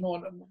other much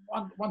more. And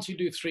once you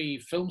do 3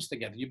 films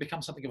together, you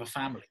become something of a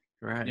family.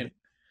 Right.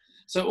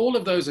 So all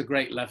of those are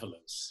great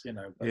levelers,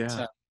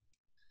 But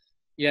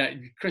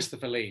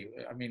Christopher Lee,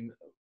 I mean,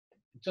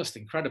 just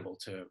incredible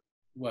to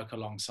work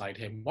alongside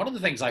him. One of the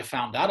things I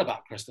found out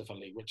about Christopher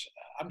Lee, which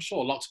I'm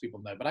sure lots of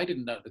people know, but I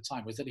didn't know at the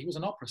time, was that he was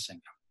an opera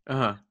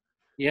singer.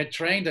 He had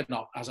trained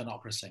as an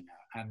opera singer,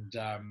 and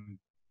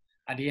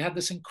he had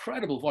this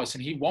incredible voice,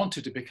 and he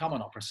wanted to become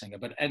an opera singer,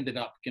 but ended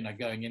up,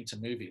 going into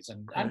movies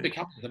and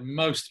becoming the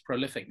most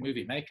prolific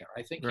movie maker.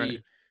 I think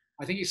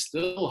he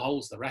still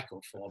holds the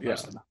record for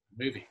most of the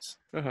movies,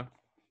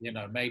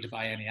 made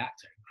by any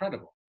actor.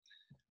 Incredible.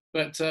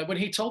 But when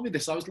he told me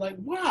this, I was like,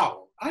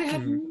 wow, I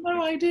had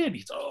no idea. And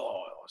he said,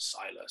 oh,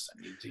 Silas.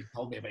 And he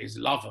told me about his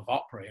love of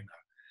opera,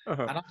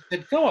 And I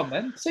said, go on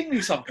then, sing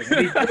me something.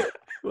 And he did.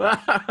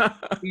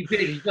 He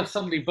did. He just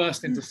suddenly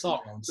burst into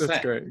song on set.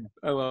 That's great.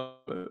 I love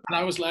it. And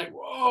I was like,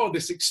 whoa,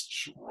 this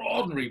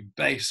extraordinary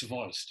bass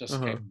voice just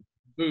came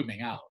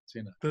booming out,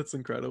 That's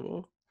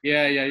incredible.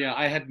 Yeah.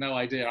 I had no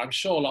idea. I'm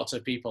sure lots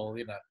of people,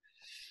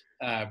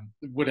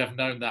 would have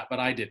known that, but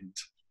I didn't.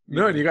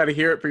 No, and you got to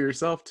hear it for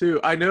yourself too.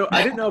 I know.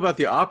 I didn't know about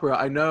the opera.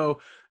 I know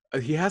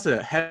he has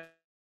a heavy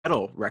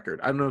metal record.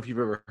 I don't know if you've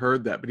ever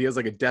heard that, but he has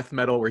like a death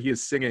metal where he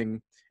is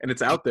singing, and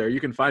it's out there. You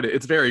can find it.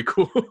 It's very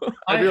cool.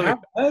 I have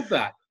heard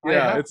that.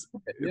 Yeah, it's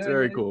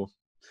very cool.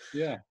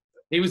 Yeah,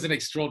 he was an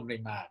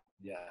extraordinary man.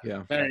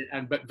 Yeah.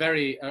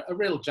 Very a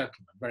real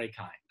gentleman, very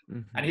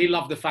kind, and he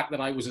loved the fact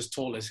that I was as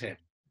tall as him.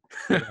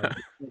 We're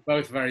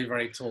both very,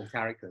 very tall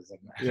characters, and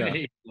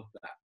he loved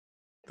that.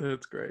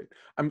 That's great.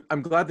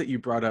 I'm glad that you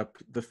brought up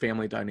the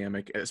family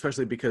dynamic,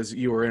 especially because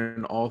you were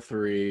in all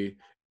three,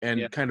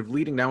 and kind of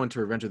leading now into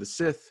Revenge of the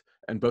Sith,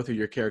 and both of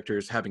your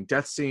characters having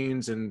death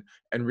scenes and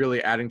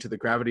really adding to the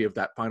gravity of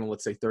that final,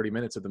 let's say, 30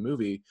 minutes of the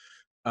movie.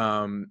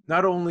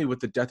 Not only with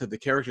the death of the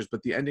characters,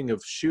 but the ending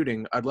of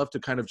shooting. I'd love to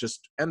kind of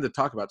just end the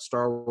talk about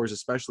Star Wars,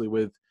 especially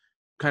with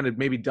kind of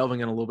maybe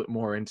delving in a little bit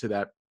more into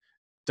that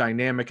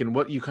dynamic and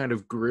what you kind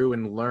of grew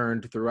and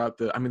learned throughout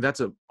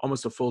that's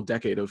almost a full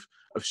decade of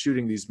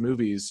shooting these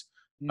movies,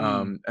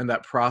 and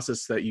that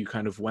process that you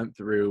kind of went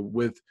through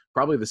with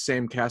probably the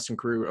same cast and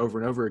crew over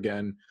and over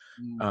again,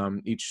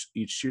 each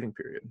shooting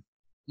period.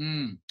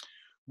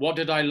 What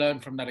did I learn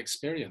from that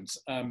experience?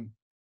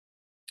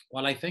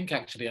 Well, I think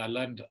actually I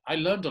learned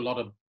a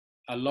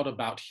lot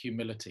about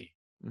humility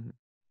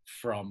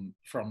from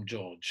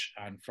George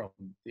and from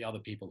the other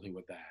people who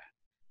were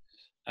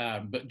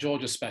there. But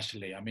George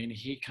especially, I mean,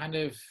 he kind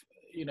of,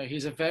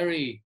 he's a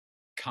very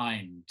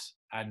kind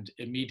and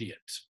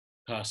immediate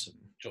person,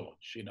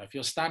 George. If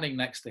you're standing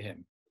next to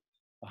him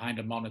behind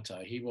a monitor,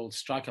 he will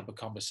strike up a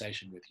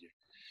conversation with you.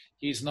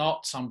 He's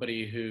not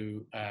somebody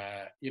who,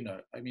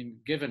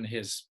 given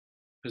his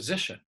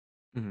position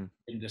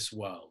in this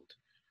world,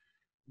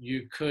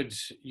 he could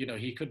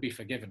be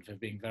forgiven for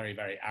being very,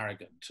 very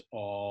arrogant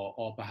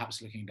or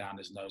perhaps looking down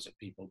his nose at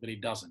people, but he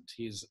doesn't.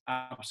 He's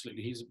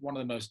one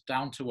of the most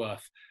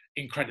down-to-earth,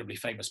 incredibly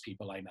famous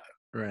people I know.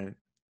 Right.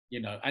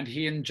 And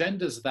he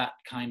engenders that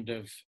kind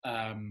of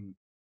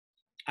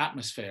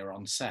atmosphere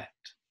on set.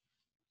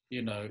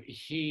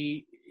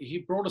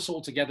 He brought us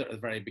all together at the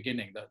very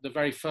beginning. The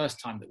very first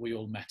time that we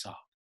all met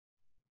up,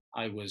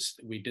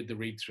 we did the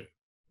read-through.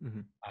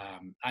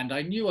 And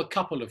I knew a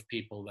couple of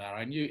people there.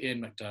 I knew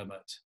Ian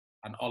McDermott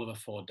and Oliver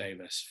Ford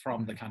Davis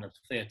from the kind of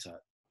theatre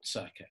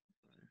circuit.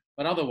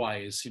 But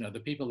otherwise, the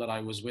people that I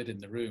was with in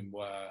the room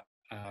were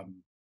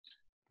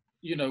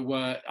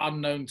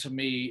unknown to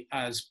me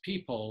as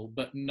people,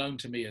 but known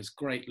to me as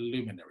great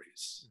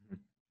luminaries.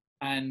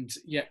 And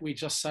yet we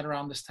just sat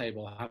around this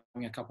table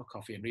having a cup of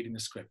coffee and reading the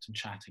script and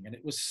chatting. And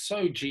it was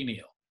so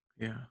genial.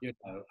 Yeah.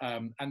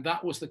 And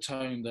that was the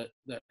tone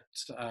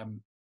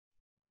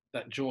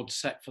that George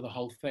set for the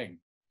whole thing.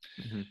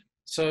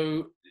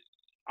 So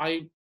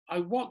I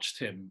watched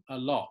him a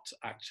lot,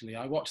 actually.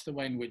 I watched the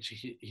way in which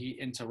he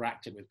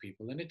interacted with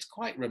people, and it's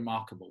quite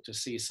remarkable to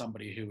see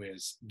somebody who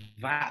is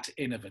that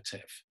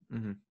innovative,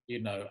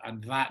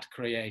 and that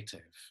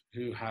creative,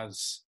 who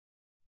has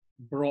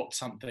brought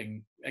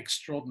something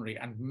extraordinary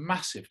and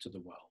massive to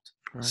the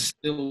world,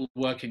 still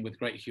working with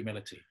great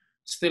humility,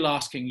 still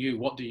asking you,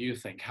 what do you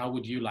think? How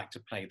would you like to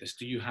play this?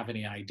 Do you have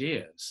any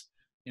ideas?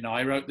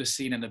 I wrote this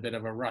scene in a bit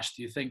of a rush.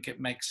 Do you think it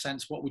makes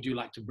sense? What would you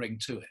like to bring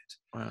to it?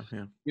 Wow,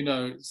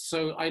 yeah.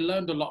 So I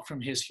learned a lot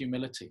from his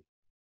humility,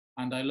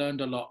 and I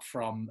learned a lot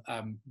from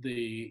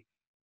the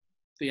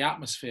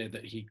atmosphere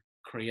that he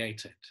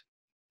created.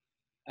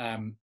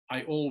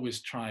 I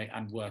always try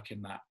and work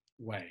in that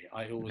way.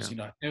 I always,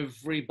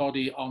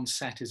 everybody on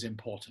set is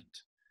important.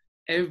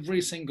 Every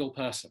single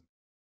person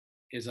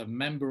is a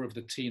member of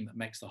the team that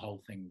makes the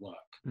whole thing work.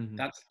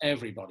 That's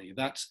everybody.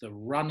 That's the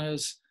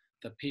runners,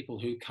 the people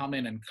who come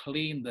in and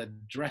clean the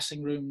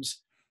dressing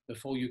rooms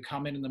before you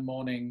come in the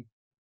morning,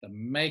 the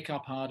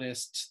makeup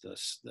artists,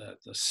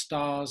 the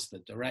stars, the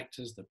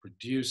directors, the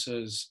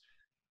producers,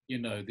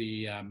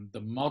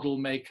 the model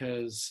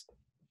makers.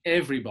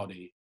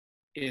 Everybody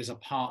is a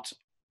part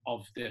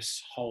of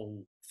this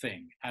whole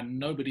thing, and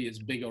nobody is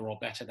bigger or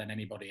better than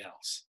anybody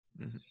else.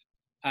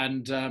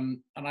 And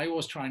I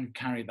always try and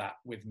carry that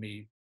with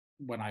me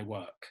when I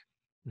work.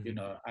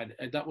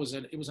 It was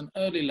an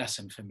early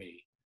lesson for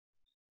me.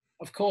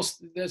 Of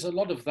course, there's a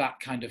lot of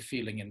that kind of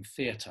feeling in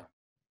theatre,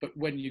 but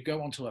when you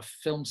go onto a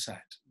film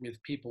set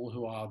with people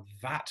who are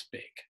that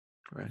big,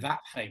 that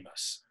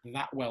famous,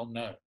 that well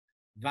known,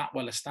 that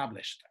well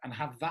established, and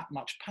have that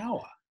much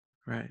power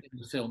in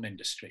the film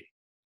industry,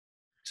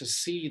 to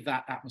see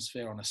that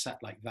atmosphere on a set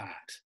like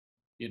that,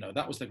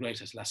 that was the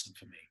greatest lesson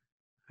for me.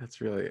 That's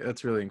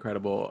really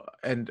incredible.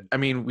 And I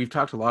mean, we've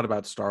talked a lot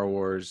about Star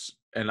Wars,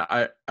 and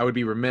I would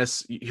be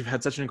remiss. You've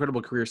had such an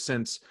incredible career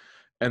since.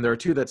 And there are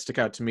two that stick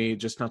out to me,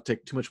 just not to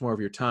take too much more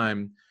of your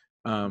time.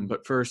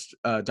 But first,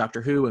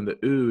 Doctor Who and the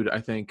Ood, I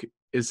think,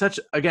 is such,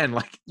 again,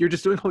 like, you're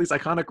just doing all these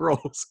iconic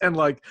roles. And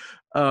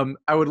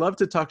I would love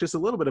to talk just a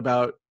little bit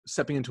about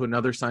stepping into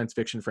another science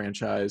fiction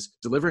franchise,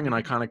 delivering an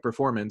iconic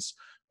performance.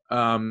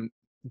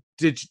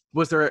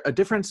 Was there a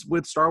difference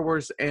with Star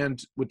Wars and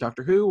with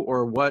Doctor Who,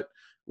 or what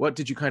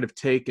did you kind of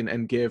take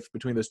and give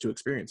between those two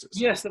experiences?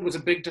 Yes, there was a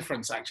big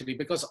difference, actually,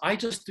 because I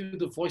just do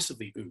the voice of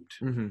the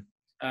Ood.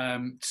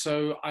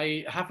 So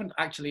I haven't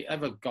actually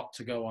ever got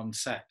to go on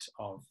set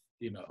of,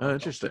 Oh,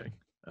 interesting.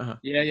 Uh-huh.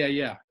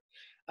 Yeah.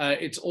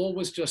 It's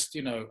always just,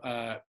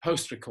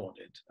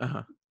 post-recorded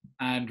Uh-huh.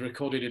 and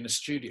recorded in a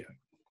studio.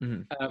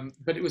 Mhm.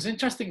 But it was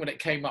interesting when it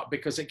came up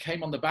because it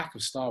came on the back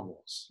of Star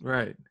Wars.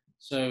 Right.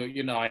 So,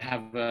 I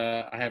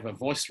have a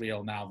voice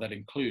reel now that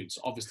includes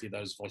obviously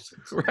those voices.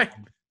 Right.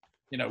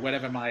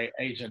 Whenever my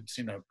agent,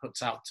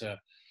 puts out to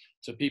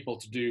people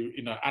to do,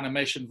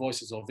 animation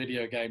voices or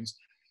video games,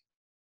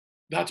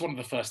 that's one of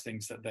the first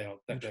things that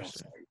they'll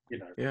say,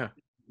 Yeah.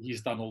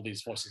 he's done all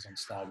these voices on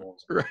Star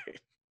Wars. Right.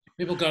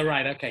 People go,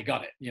 right, okay,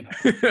 got it,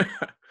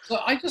 So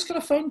I just got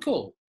a phone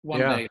call one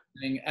day,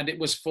 and it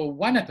was for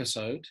one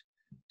episode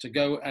to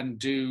go and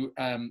do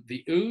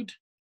the Ood,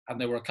 and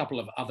there were a couple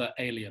of other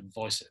alien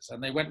voices.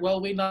 And they went,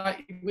 well, we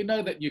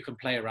know that you can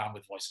play around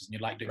with voices and you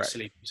like doing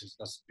silly voices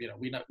because,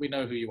 we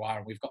know who you are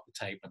and we've got the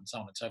tape and so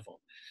on and so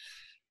forth.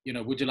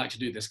 Would you like to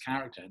do this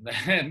character?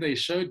 And they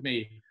showed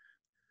me,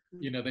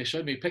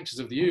 pictures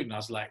of the Ood, and I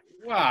was like,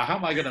 wow, how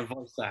am I going to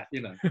voice that?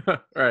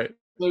 Right.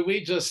 So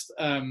we just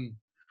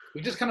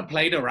kind of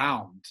played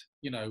around,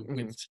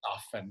 with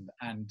stuff, and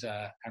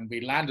we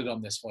landed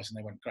on this voice, and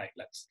they went, great,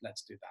 let's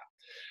do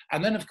that.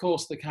 And then, of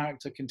course, the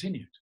character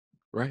continued.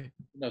 Right.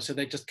 So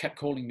they just kept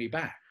calling me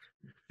back.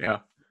 Yeah.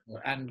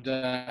 And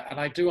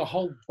I do a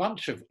whole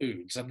bunch of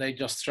Oods, and they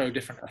just throw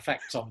different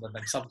effects on them.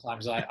 And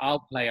sometimes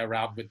I'll play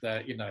around with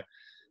the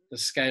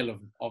scale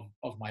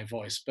of my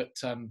voice, but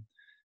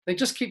they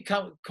just keep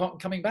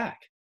coming back.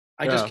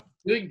 I just keep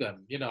doing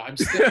them.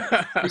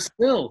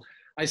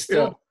 I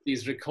still do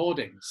these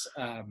recordings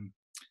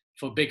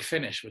for Big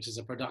Finish, which is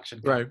a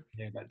production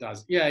company that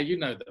does. Yeah,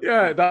 them.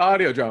 Yeah, the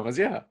audio dramas.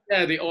 Yeah.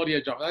 Yeah, the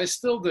audio dramas. I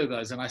still do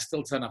those, and I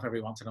still turn up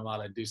every once in a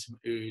while and do some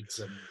Oods,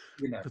 and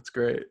That's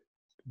great.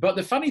 But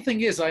the funny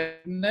thing is, I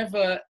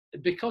never,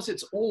 because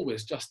it's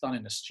always just done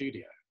in a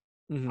studio.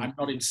 I'm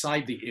not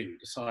inside the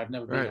Ood, so I've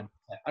never been on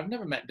set. I've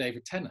never met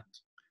David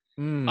Tennant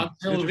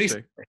until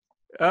recently.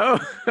 Oh.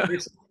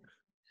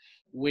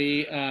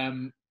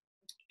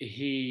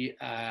 He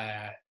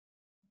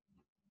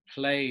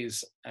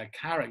plays a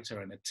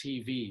character in a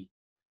TV,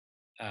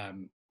 a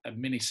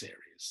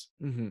miniseries.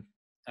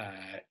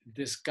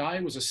 This guy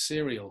was a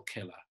serial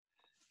killer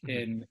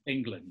in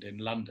England, in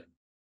London,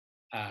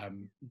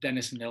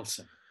 Dennis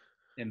Nilsen,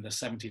 in the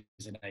 70s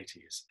and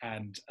 80s.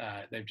 And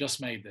they've just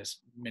made this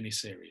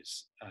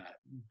miniseries.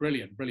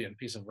 Brilliant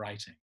piece of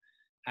writing.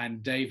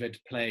 And David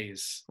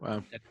plays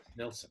Dennis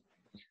Nilsen.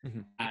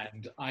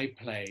 And I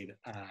played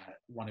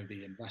one of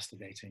the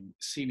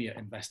senior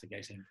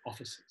investigating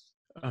officers.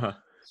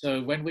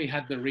 So when we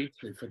had the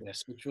read-through for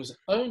this, which was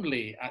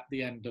only at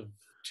the end of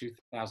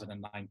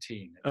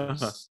 2019, it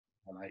was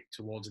like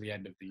towards the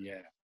end of the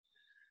year,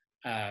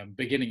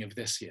 beginning of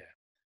this year,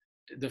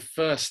 the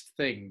first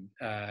thing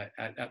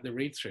at the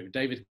read-through,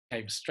 David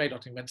came straight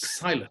up and went,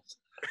 Silas.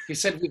 He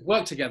said, we've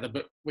worked together,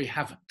 but we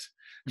haven't.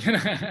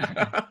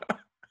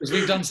 Because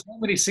we've done so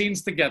many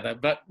scenes together,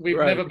 but we've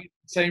never been in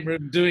the same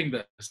room doing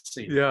the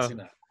scenes.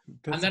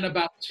 And then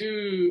about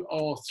 2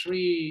 or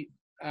 3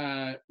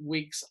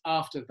 weeks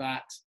after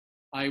that,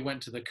 I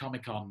went to the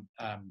Comic-Con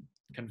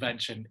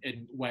convention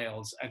in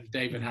Wales, and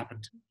David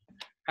happened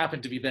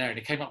to be there, and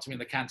he came up to me in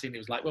the canteen. He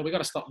was like, well, we've got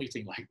to stop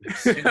meeting like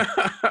this.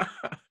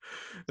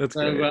 That's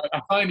so great.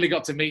 I finally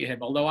got to meet him,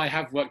 although I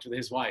have worked with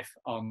his wife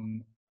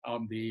on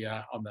the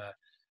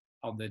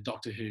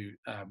Doctor Who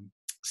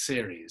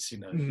series,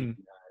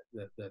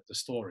 the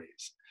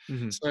stories.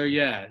 So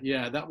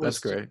that's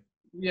great.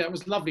 Yeah, it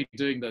was lovely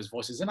doing those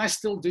voices, and I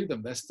still do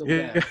them. They're still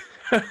there.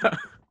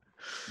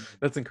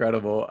 That's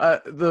incredible.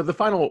 The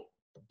final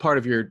part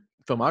of your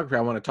filmography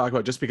I want to talk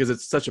about, just because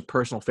it's such a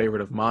personal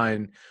favorite of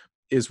mine,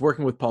 is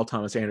working with Paul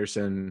Thomas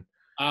Anderson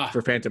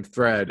for Phantom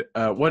Thread.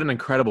 What an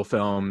incredible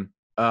film.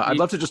 I'd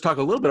love to just talk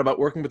a little bit about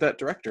working with that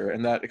director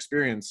and that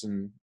experience.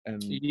 And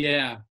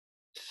yeah,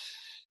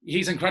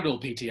 he's incredible,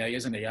 PTA,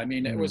 isn't he? I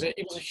mean, it was a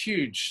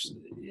huge,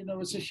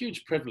 it's a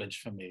huge privilege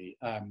for me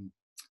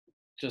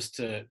just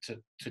to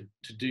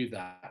do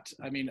that.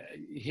 I mean,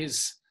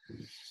 his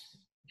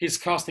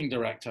casting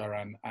director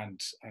and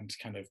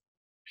kind of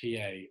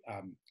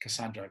PA,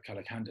 Cassandra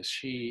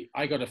Kalakandis,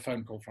 I got a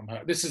phone call from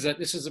her. This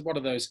is one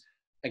of those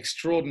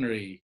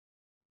extraordinary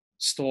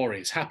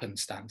stories,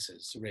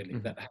 happenstances, really,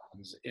 that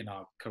happens in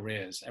our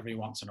careers every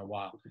once in a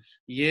while.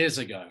 Years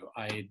ago,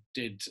 I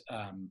did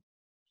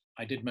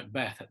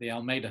Macbeth at the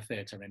Almeida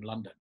Theatre in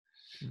London,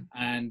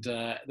 and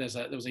there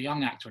was a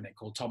young actor in it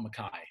called Tom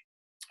Mackay,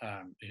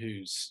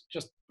 who's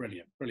just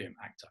brilliant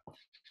actor.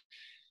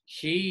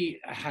 He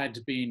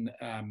had been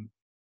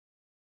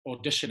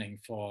auditioning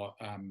for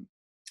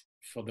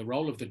the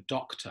role of the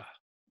Doctor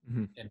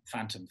in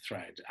Phantom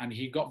Thread, and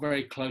he got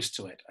very close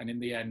to it, and in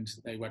the end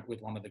they went with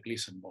one of the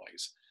Gleason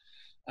boys,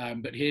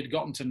 but he had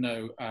gotten to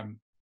know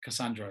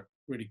Cassandra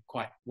really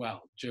quite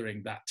well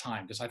during that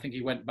time, because I think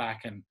he went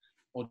back and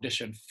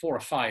auditioned 4 or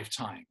 5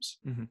 times,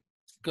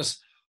 because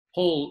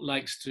Paul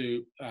likes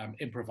to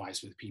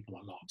improvise with people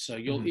a lot, so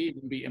you'll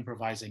even be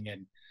improvising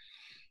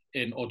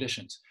in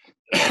auditions.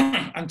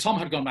 And Tom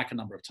had gone back a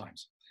number of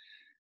times.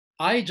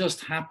 I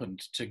just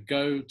happened to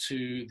go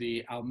to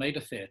the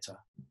Almeida Theatre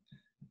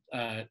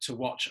to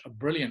watch a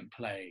brilliant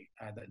play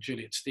that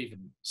Juliet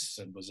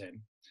Stevenson was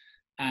in.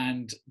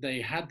 And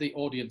they had the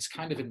audience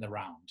kind of in the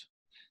round.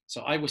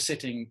 So I was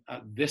sitting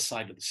at this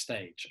side of the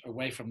stage,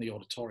 away from the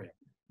auditorium.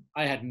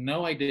 I had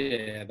no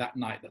idea that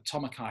night that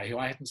Tom Mackay, who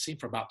I hadn't seen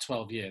for about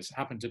 12 years,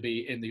 happened to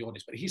be in the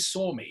audience. But he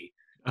saw me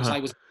because I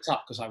was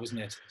up, because I was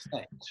near to the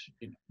stage,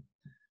 you know.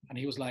 And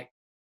he was like,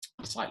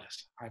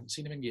 Silas, I haven't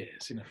seen him in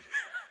years, you know.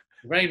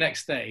 The very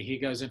next day, he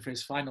goes in for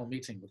his final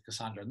meeting with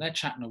Cassandra, and they're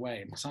chatting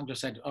away. And Cassandra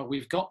said, "Oh,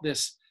 we've got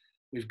this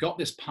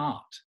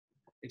part.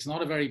 It's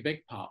not a very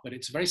big part, but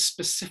it's a very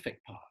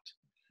specific part,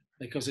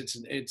 because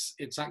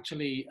it's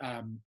actually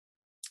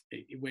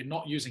we're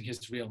not using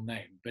his real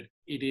name, but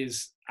it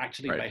is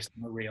actually based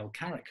on a real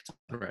character.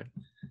 Right.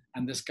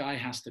 And this guy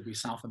has to be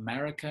South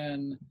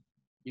American,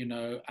 you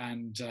know,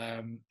 and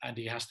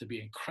he has to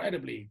be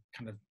incredibly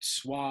kind of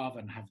suave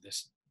and have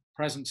this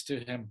presence to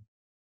him.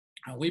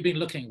 And we've been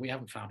looking, we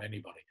haven't found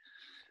anybody."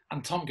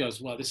 And Tom goes,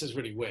 "Well, this is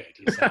really weird."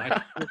 He said, "I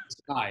saw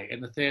this guy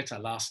in the theatre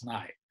last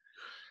night,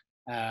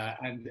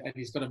 and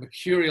he's got a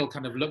mercurial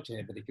kind of look to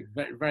him, but he could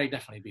very, very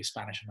definitely be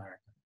Spanish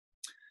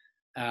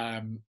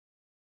American.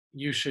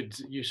 You should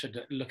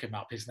look him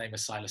up. His name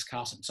is Silas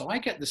Carson." So I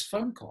get this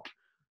phone call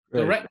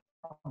direct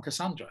from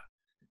Cassandra,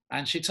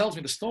 and she tells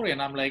me the story,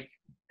 and I'm like,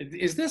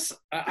 "Is this?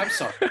 I'm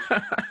sorry.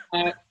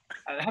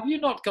 Have you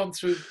not gone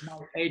through my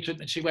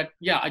agent?" And she went,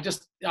 "Yeah,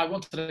 I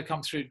wanted to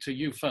come through to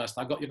you first.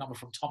 I got your number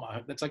from Tom. I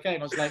hope that's okay."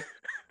 And I was like,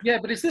 "Yeah,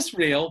 but is this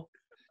real?"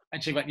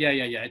 And she went, yeah,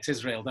 it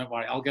is real. Don't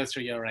worry. I'll go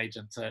through your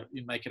agent to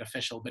make it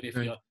official. But if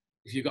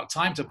you've got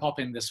time to pop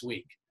in this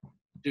week,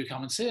 do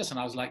come and see us." And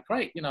I was like,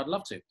 "Great, you know, I'd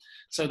love to."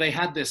 So they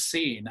had this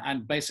scene,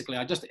 and basically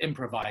I just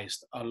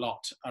improvised a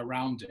lot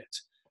around it.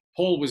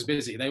 Paul was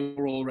busy. They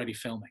were already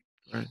filming.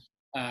 Right.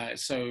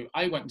 So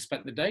I went and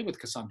spent the day with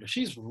Cassandra.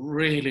 She's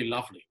really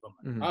lovely woman.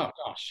 Mm-hmm. Oh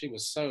gosh, she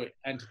was so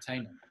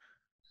entertaining,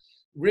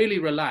 really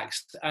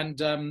relaxed. And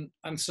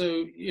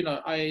so, you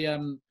know,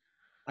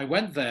 I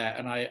went there,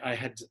 and I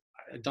had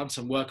done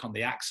some work on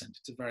the accent.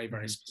 It's a very,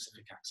 very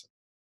specific accent,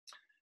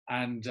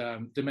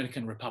 and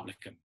Dominican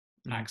Republican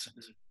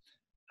accent.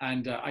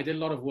 And I did a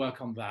lot of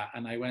work on that.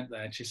 And I went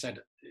there, and she said,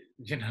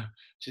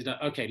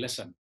 "Okay,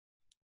 listen,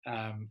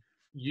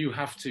 you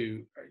have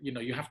to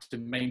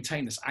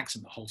maintain this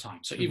accent the whole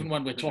time. So even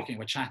when we're talking,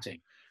 we're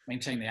chatting,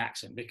 maintain the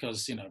accent,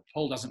 because, you know,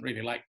 Paul doesn't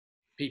really like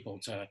people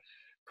to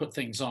put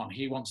things on.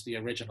 He wants the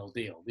original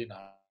deal, you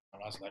know."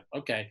 And I was like,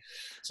 okay.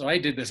 So I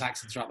did this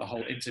accent throughout the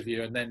whole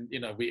interview, and then, you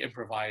know, we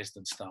improvised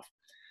and stuff.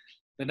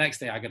 The next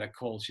day I got a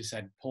call. She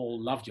said,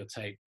 "Paul loved your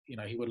tape. You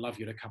know, he would love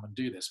you to come and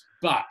do this,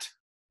 but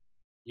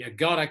you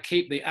gotta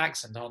keep the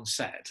accent on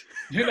set."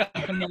 You know,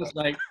 and I was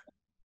like,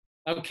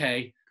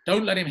 okay,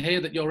 don't let him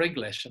hear that you're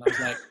English. And I was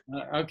like,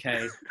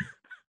 okay.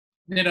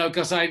 You know,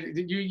 because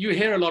you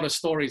hear a lot of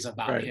stories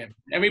about him.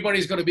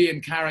 Everybody's got to be in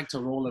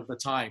character all of the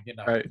time, you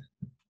know. Right.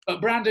 But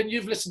Brandon,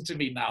 you've listened to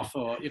me now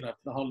for, you know,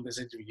 the whole of this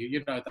interview. You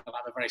know that I'm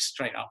a very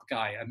straight up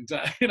guy, and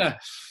you know,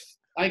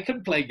 I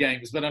can play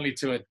games, but only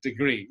to a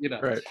degree, you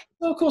know. Right.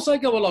 So of course I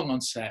go along on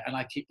set, and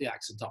I keep the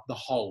accent up the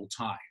whole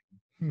time,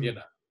 you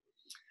know.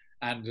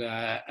 And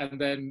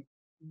then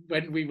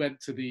when we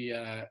went to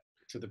the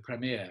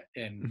premiere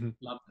in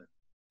London,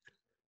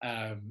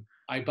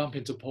 I bump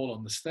into Paul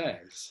on the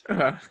stairs.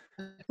 Of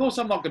course,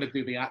 I'm not going to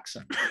do the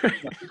accent.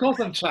 Of course,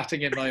 I'm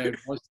chatting in my own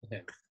voice to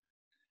him.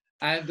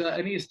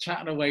 And he's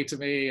chatting away to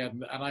me,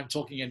 and I'm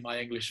talking in my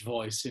English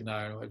voice, you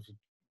know,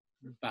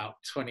 about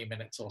 20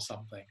 minutes or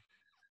something.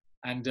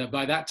 And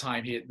by that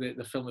time,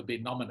 the film had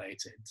been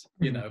nominated,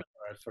 you know,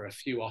 for a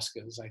few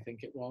Oscars, I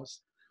think it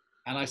was.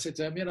 And I said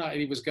to him, you know,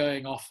 he was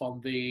going off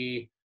on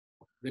the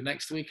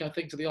next week, I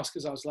think, to the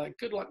Oscars. I was like,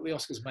 "Good luck with the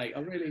Oscars, mate. I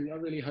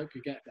really hope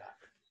you get that."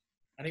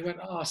 And he went,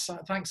 "Oh,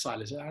 thanks,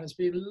 Silas. And it's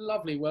been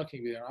lovely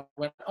working with you." And I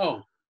went,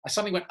 "Oh," I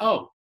suddenly went,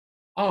 oh,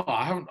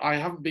 I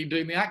haven't been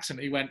doing the accent."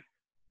 He went,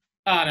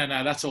 "Oh,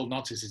 no, that's all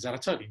nonsense." He said, "I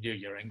totally knew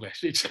you're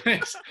English." He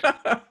just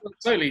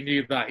totally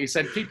knew that. He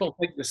said, "People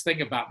think this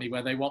thing about me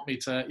where they want me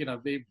to, you know,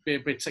 be a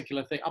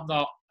particular thing. I'm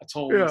not at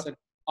all." Yeah. He said,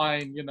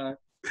 "Fine, you know,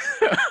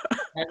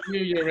 I knew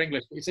you're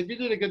English." He said, "You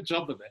did a good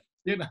job of it,"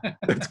 you know.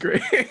 That's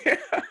great.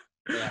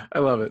 Yeah. I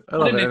love it. I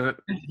love it.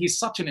 He's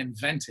such an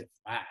inventive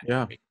man.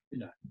 Yeah. I mean, you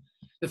know,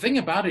 the thing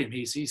about him,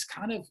 he's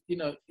kind of, you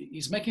know,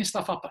 he's making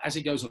stuff up as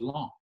he goes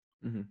along.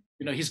 You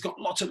know, he's got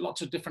lots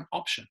of different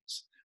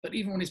options. But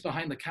even when he's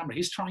behind the camera,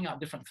 he's trying out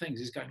different things.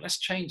 He's going, "Let's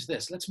change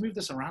this. Let's move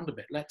this around a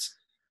bit.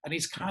 And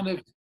he's kind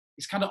of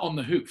on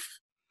the hoof.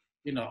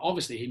 You know,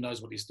 obviously he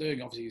knows what he's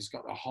doing. Obviously he's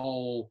got a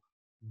whole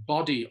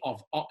body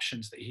of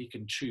options that he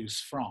can choose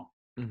from.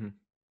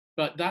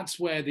 But that's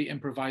where the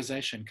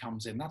improvisation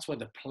comes in. That's where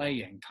the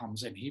playing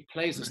comes in. He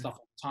plays the stuff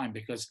all the time,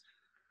 because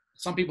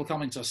some people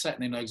come into a set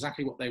and they know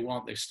exactly what they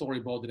want. They've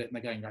storyboarded it, and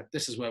they're going, "Right,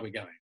 this is where we're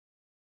going."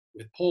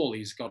 With Paul,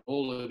 he's got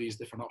all of these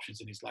different options,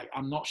 and he's like,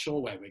 "I'm not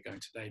sure where we're going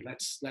today.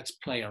 Let's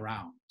play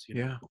around." You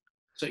know? Yeah.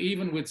 So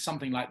even with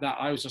something like that,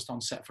 I was just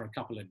on set for a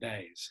couple of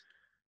days.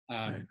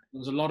 Right. There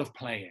was a lot of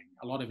playing,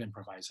 a lot of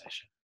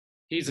improvisation.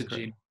 He's a Incredible.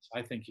 genius.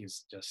 I think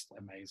he's just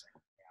amazing.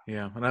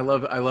 Yeah, and I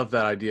love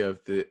that idea of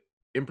the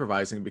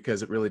improvising,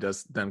 because it really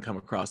does then come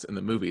across in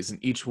the movies, and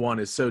each one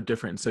is so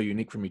different and so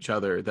unique from each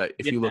other that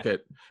if Yeah. you look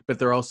at, but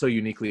they're all so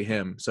uniquely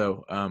him.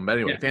 So but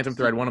anyway, Yeah. Phantom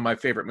Thread, one of my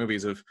favorite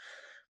movies of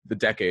the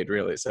decade,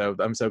 really. So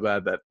I'm so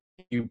glad that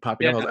you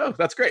popping up. I was like, oh,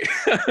 that's great.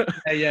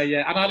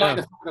 Yeah. And I like Yeah.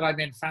 the fact that I'm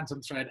in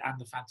Phantom Thread and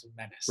the Phantom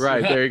Menace.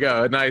 Right, there you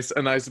go. A nice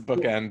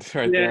bookend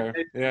right there.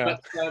 Yeah.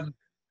 But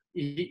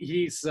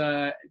he's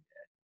that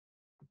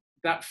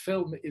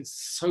film is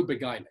so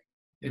beguiling.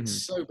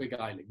 It's so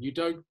beguiling. You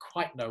don't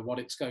quite know what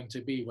it's going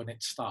to be when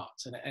it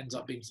starts, and it ends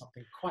up being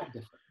something quite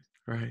different.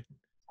 Right.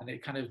 And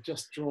it kind of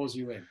just draws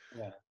you in.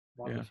 Yeah.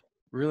 Wonderful.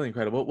 Yeah. Really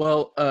incredible.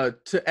 Well,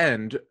 to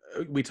end,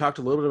 we talked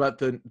a little bit about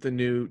the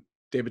new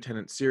David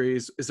Tennant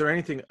series. Is there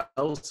anything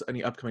else,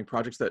 any upcoming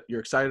projects that you're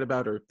excited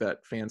about or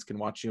that fans can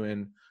watch you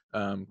in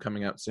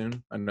coming out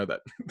soon? I know that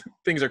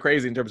things are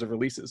crazy in terms of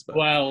releases, but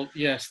well,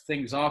 yes,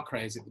 things are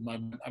crazy at the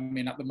moment. I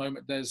mean, at the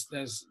moment, there's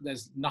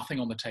nothing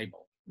on the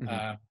table.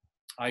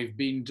 I've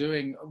been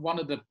doing, one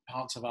of the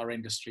parts of our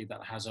industry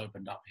that has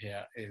opened up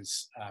here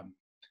is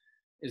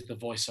the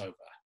voiceover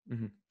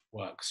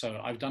work. So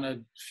I've done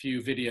a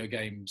few video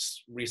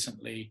games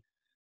recently,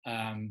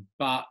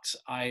 but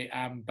I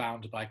am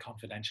bound by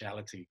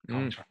confidentiality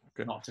contract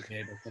not to be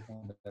able to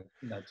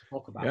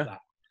talk about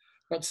that.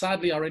 But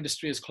sadly, our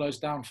industry is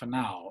closed down for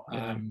now.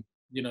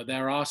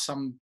 There are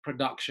some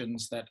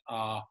productions that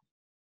are,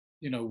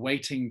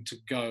 waiting to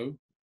go,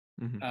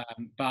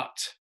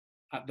 but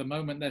at the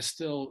moment, there's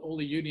still, all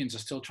the unions are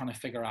still trying to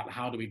figure out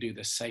how do we do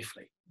this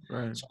safely.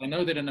 Right. So I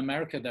know that in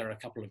America, there are a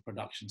couple of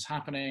productions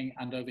happening,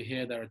 and over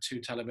here, there are 2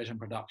 television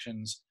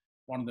productions,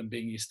 one of them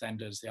being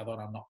EastEnders, the other one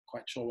I'm not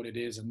quite sure what it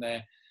is, and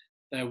they're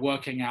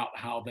working out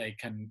how they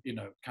can,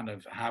 kind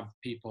of have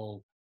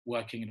people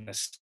working in a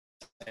safe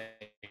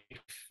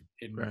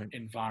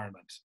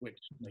environment, which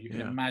you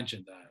can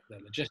imagine the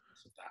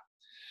logistics of that.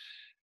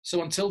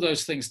 So until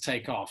those things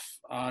take off,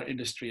 our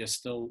industry is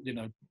still,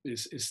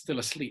 is still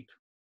asleep.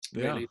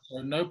 Really.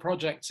 So no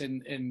projects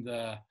in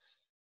the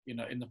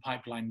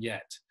pipeline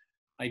yet.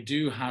 I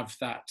do have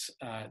that.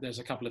 There's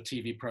a couple of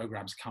TV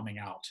programs coming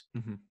out.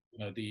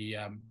 The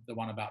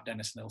one about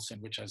Dennis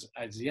Nilsson, which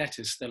as yet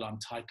is still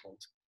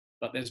untitled,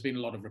 but there's been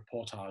a lot of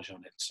reportage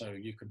on it, so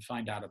you can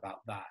find out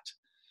about that.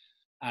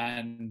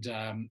 And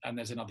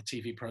there's another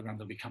TV program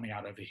that'll be coming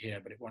out over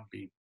here, but it won't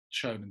be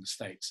shown in the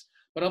States.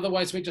 But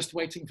otherwise, we're just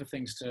waiting for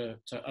things to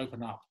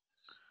open up.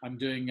 I'm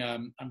doing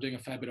a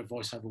fair bit of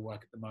voiceover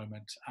work at the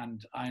moment,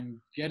 and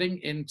I'm getting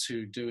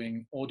into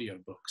doing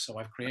audiobooks. So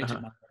I've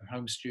created my own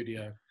home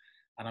studio,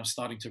 and I'm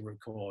starting to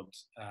record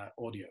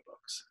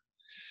audiobooks.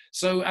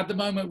 So at the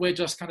moment, we're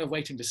just kind of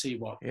waiting to see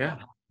what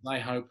happens. I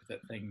hope that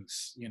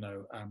things,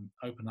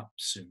 open up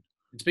soon.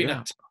 It's been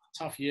a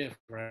tough year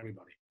for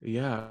everybody.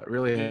 Yeah, it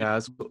really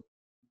has.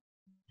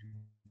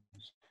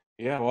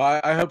 Yeah, well,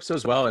 I hope so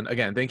as well. And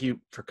again, thank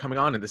you for coming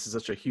on. And this is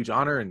such a huge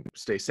honor. And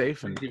stay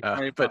safe. And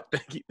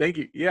thank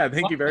you. Yeah,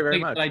 thank you very, very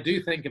much. What I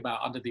do think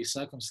about under these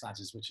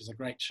circumstances, which is a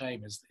great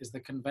shame, is the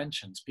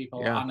conventions.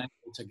 People are unable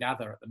to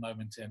gather at the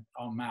moment en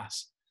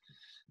masse.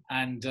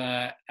 And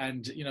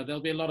there'll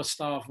be a lot of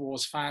Star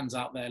Wars fans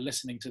out there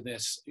listening to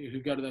this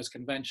who go to those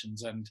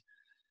conventions. And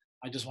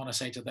I just want to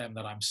say to them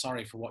that I'm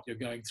sorry for what you're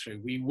going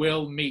through. We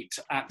will meet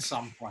at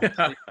some point. It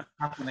will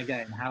happen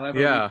again.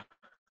 However,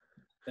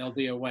 there'll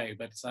be a way.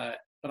 But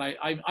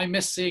I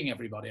miss seeing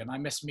everybody, and I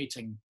miss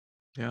meeting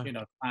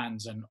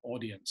fans and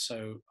audience.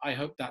 So I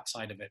hope that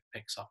side of it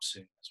picks up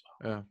soon as well.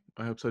 Yeah,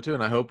 I hope so too.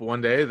 And I hope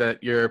one day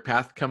that your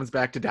path comes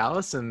back to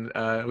Dallas and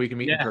we can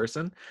meet in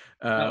person.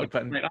 I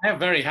have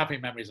very happy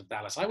memories of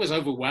Dallas. I was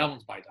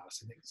overwhelmed by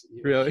Dallas.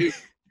 Really?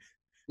 Huge.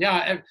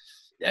 Yeah.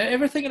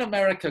 Everything in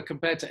America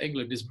compared to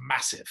England is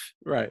massive.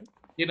 Right.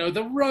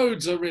 The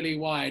roads are really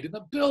wide, and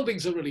the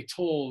buildings are really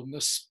tall, and the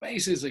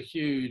spaces are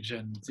huge.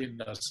 And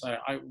so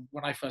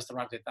when I first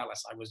arrived at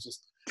Dallas, I was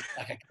just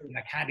like in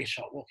a candy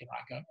shop walking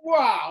around, going,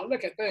 "Wow,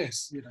 look at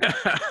this!"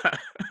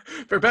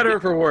 For better or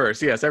for worse,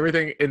 yes.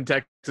 Everything in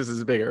Texas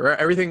is bigger. Right?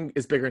 Everything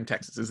is bigger in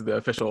Texas. Is the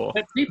official.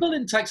 But people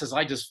in Texas,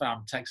 I just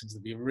found Texans to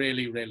be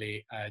really,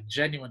 really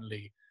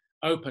genuinely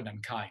open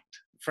and kind,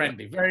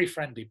 friendly, very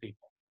friendly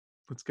people.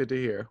 That's good to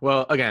hear.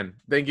 Well, again,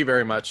 thank you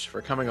very much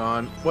for coming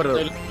on. What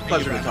a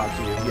pleasure to talk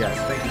to you. Yes,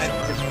 thank you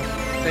so much.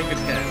 Take good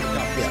care.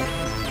 Yeah.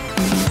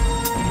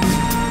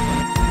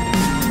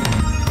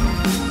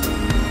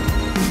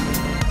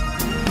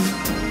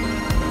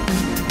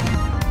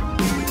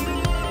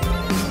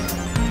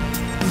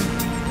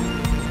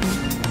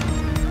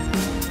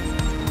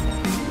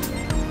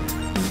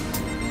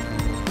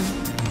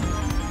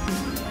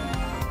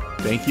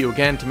 Thank you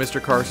again to Mr.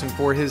 Carson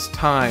for his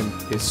time,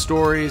 his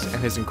stories,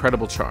 and his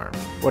incredible charm.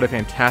 What a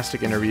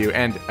fantastic interview,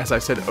 and as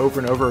I've said over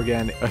and over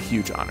again, a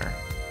huge honor.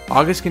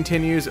 August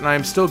continues, and I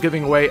am still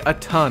giving away a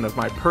ton of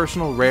my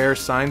personal rare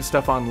signed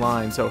stuff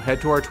online, so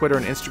head to our Twitter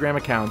and Instagram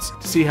accounts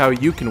to see how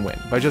you can win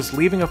by just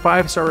leaving a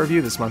 5-star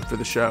review this month for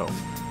the show.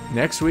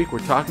 Next week, we're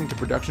talking to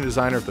production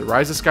designer of The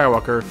Rise of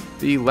Skywalker,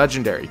 the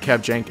legendary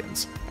Kev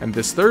Jenkins. And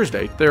this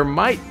Thursday, there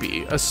might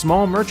be a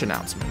small merch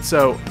announcement.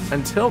 So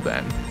until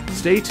then,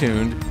 stay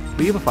tuned,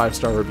 leave a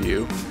 5-star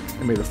review,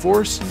 and may the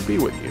Force be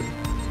with you.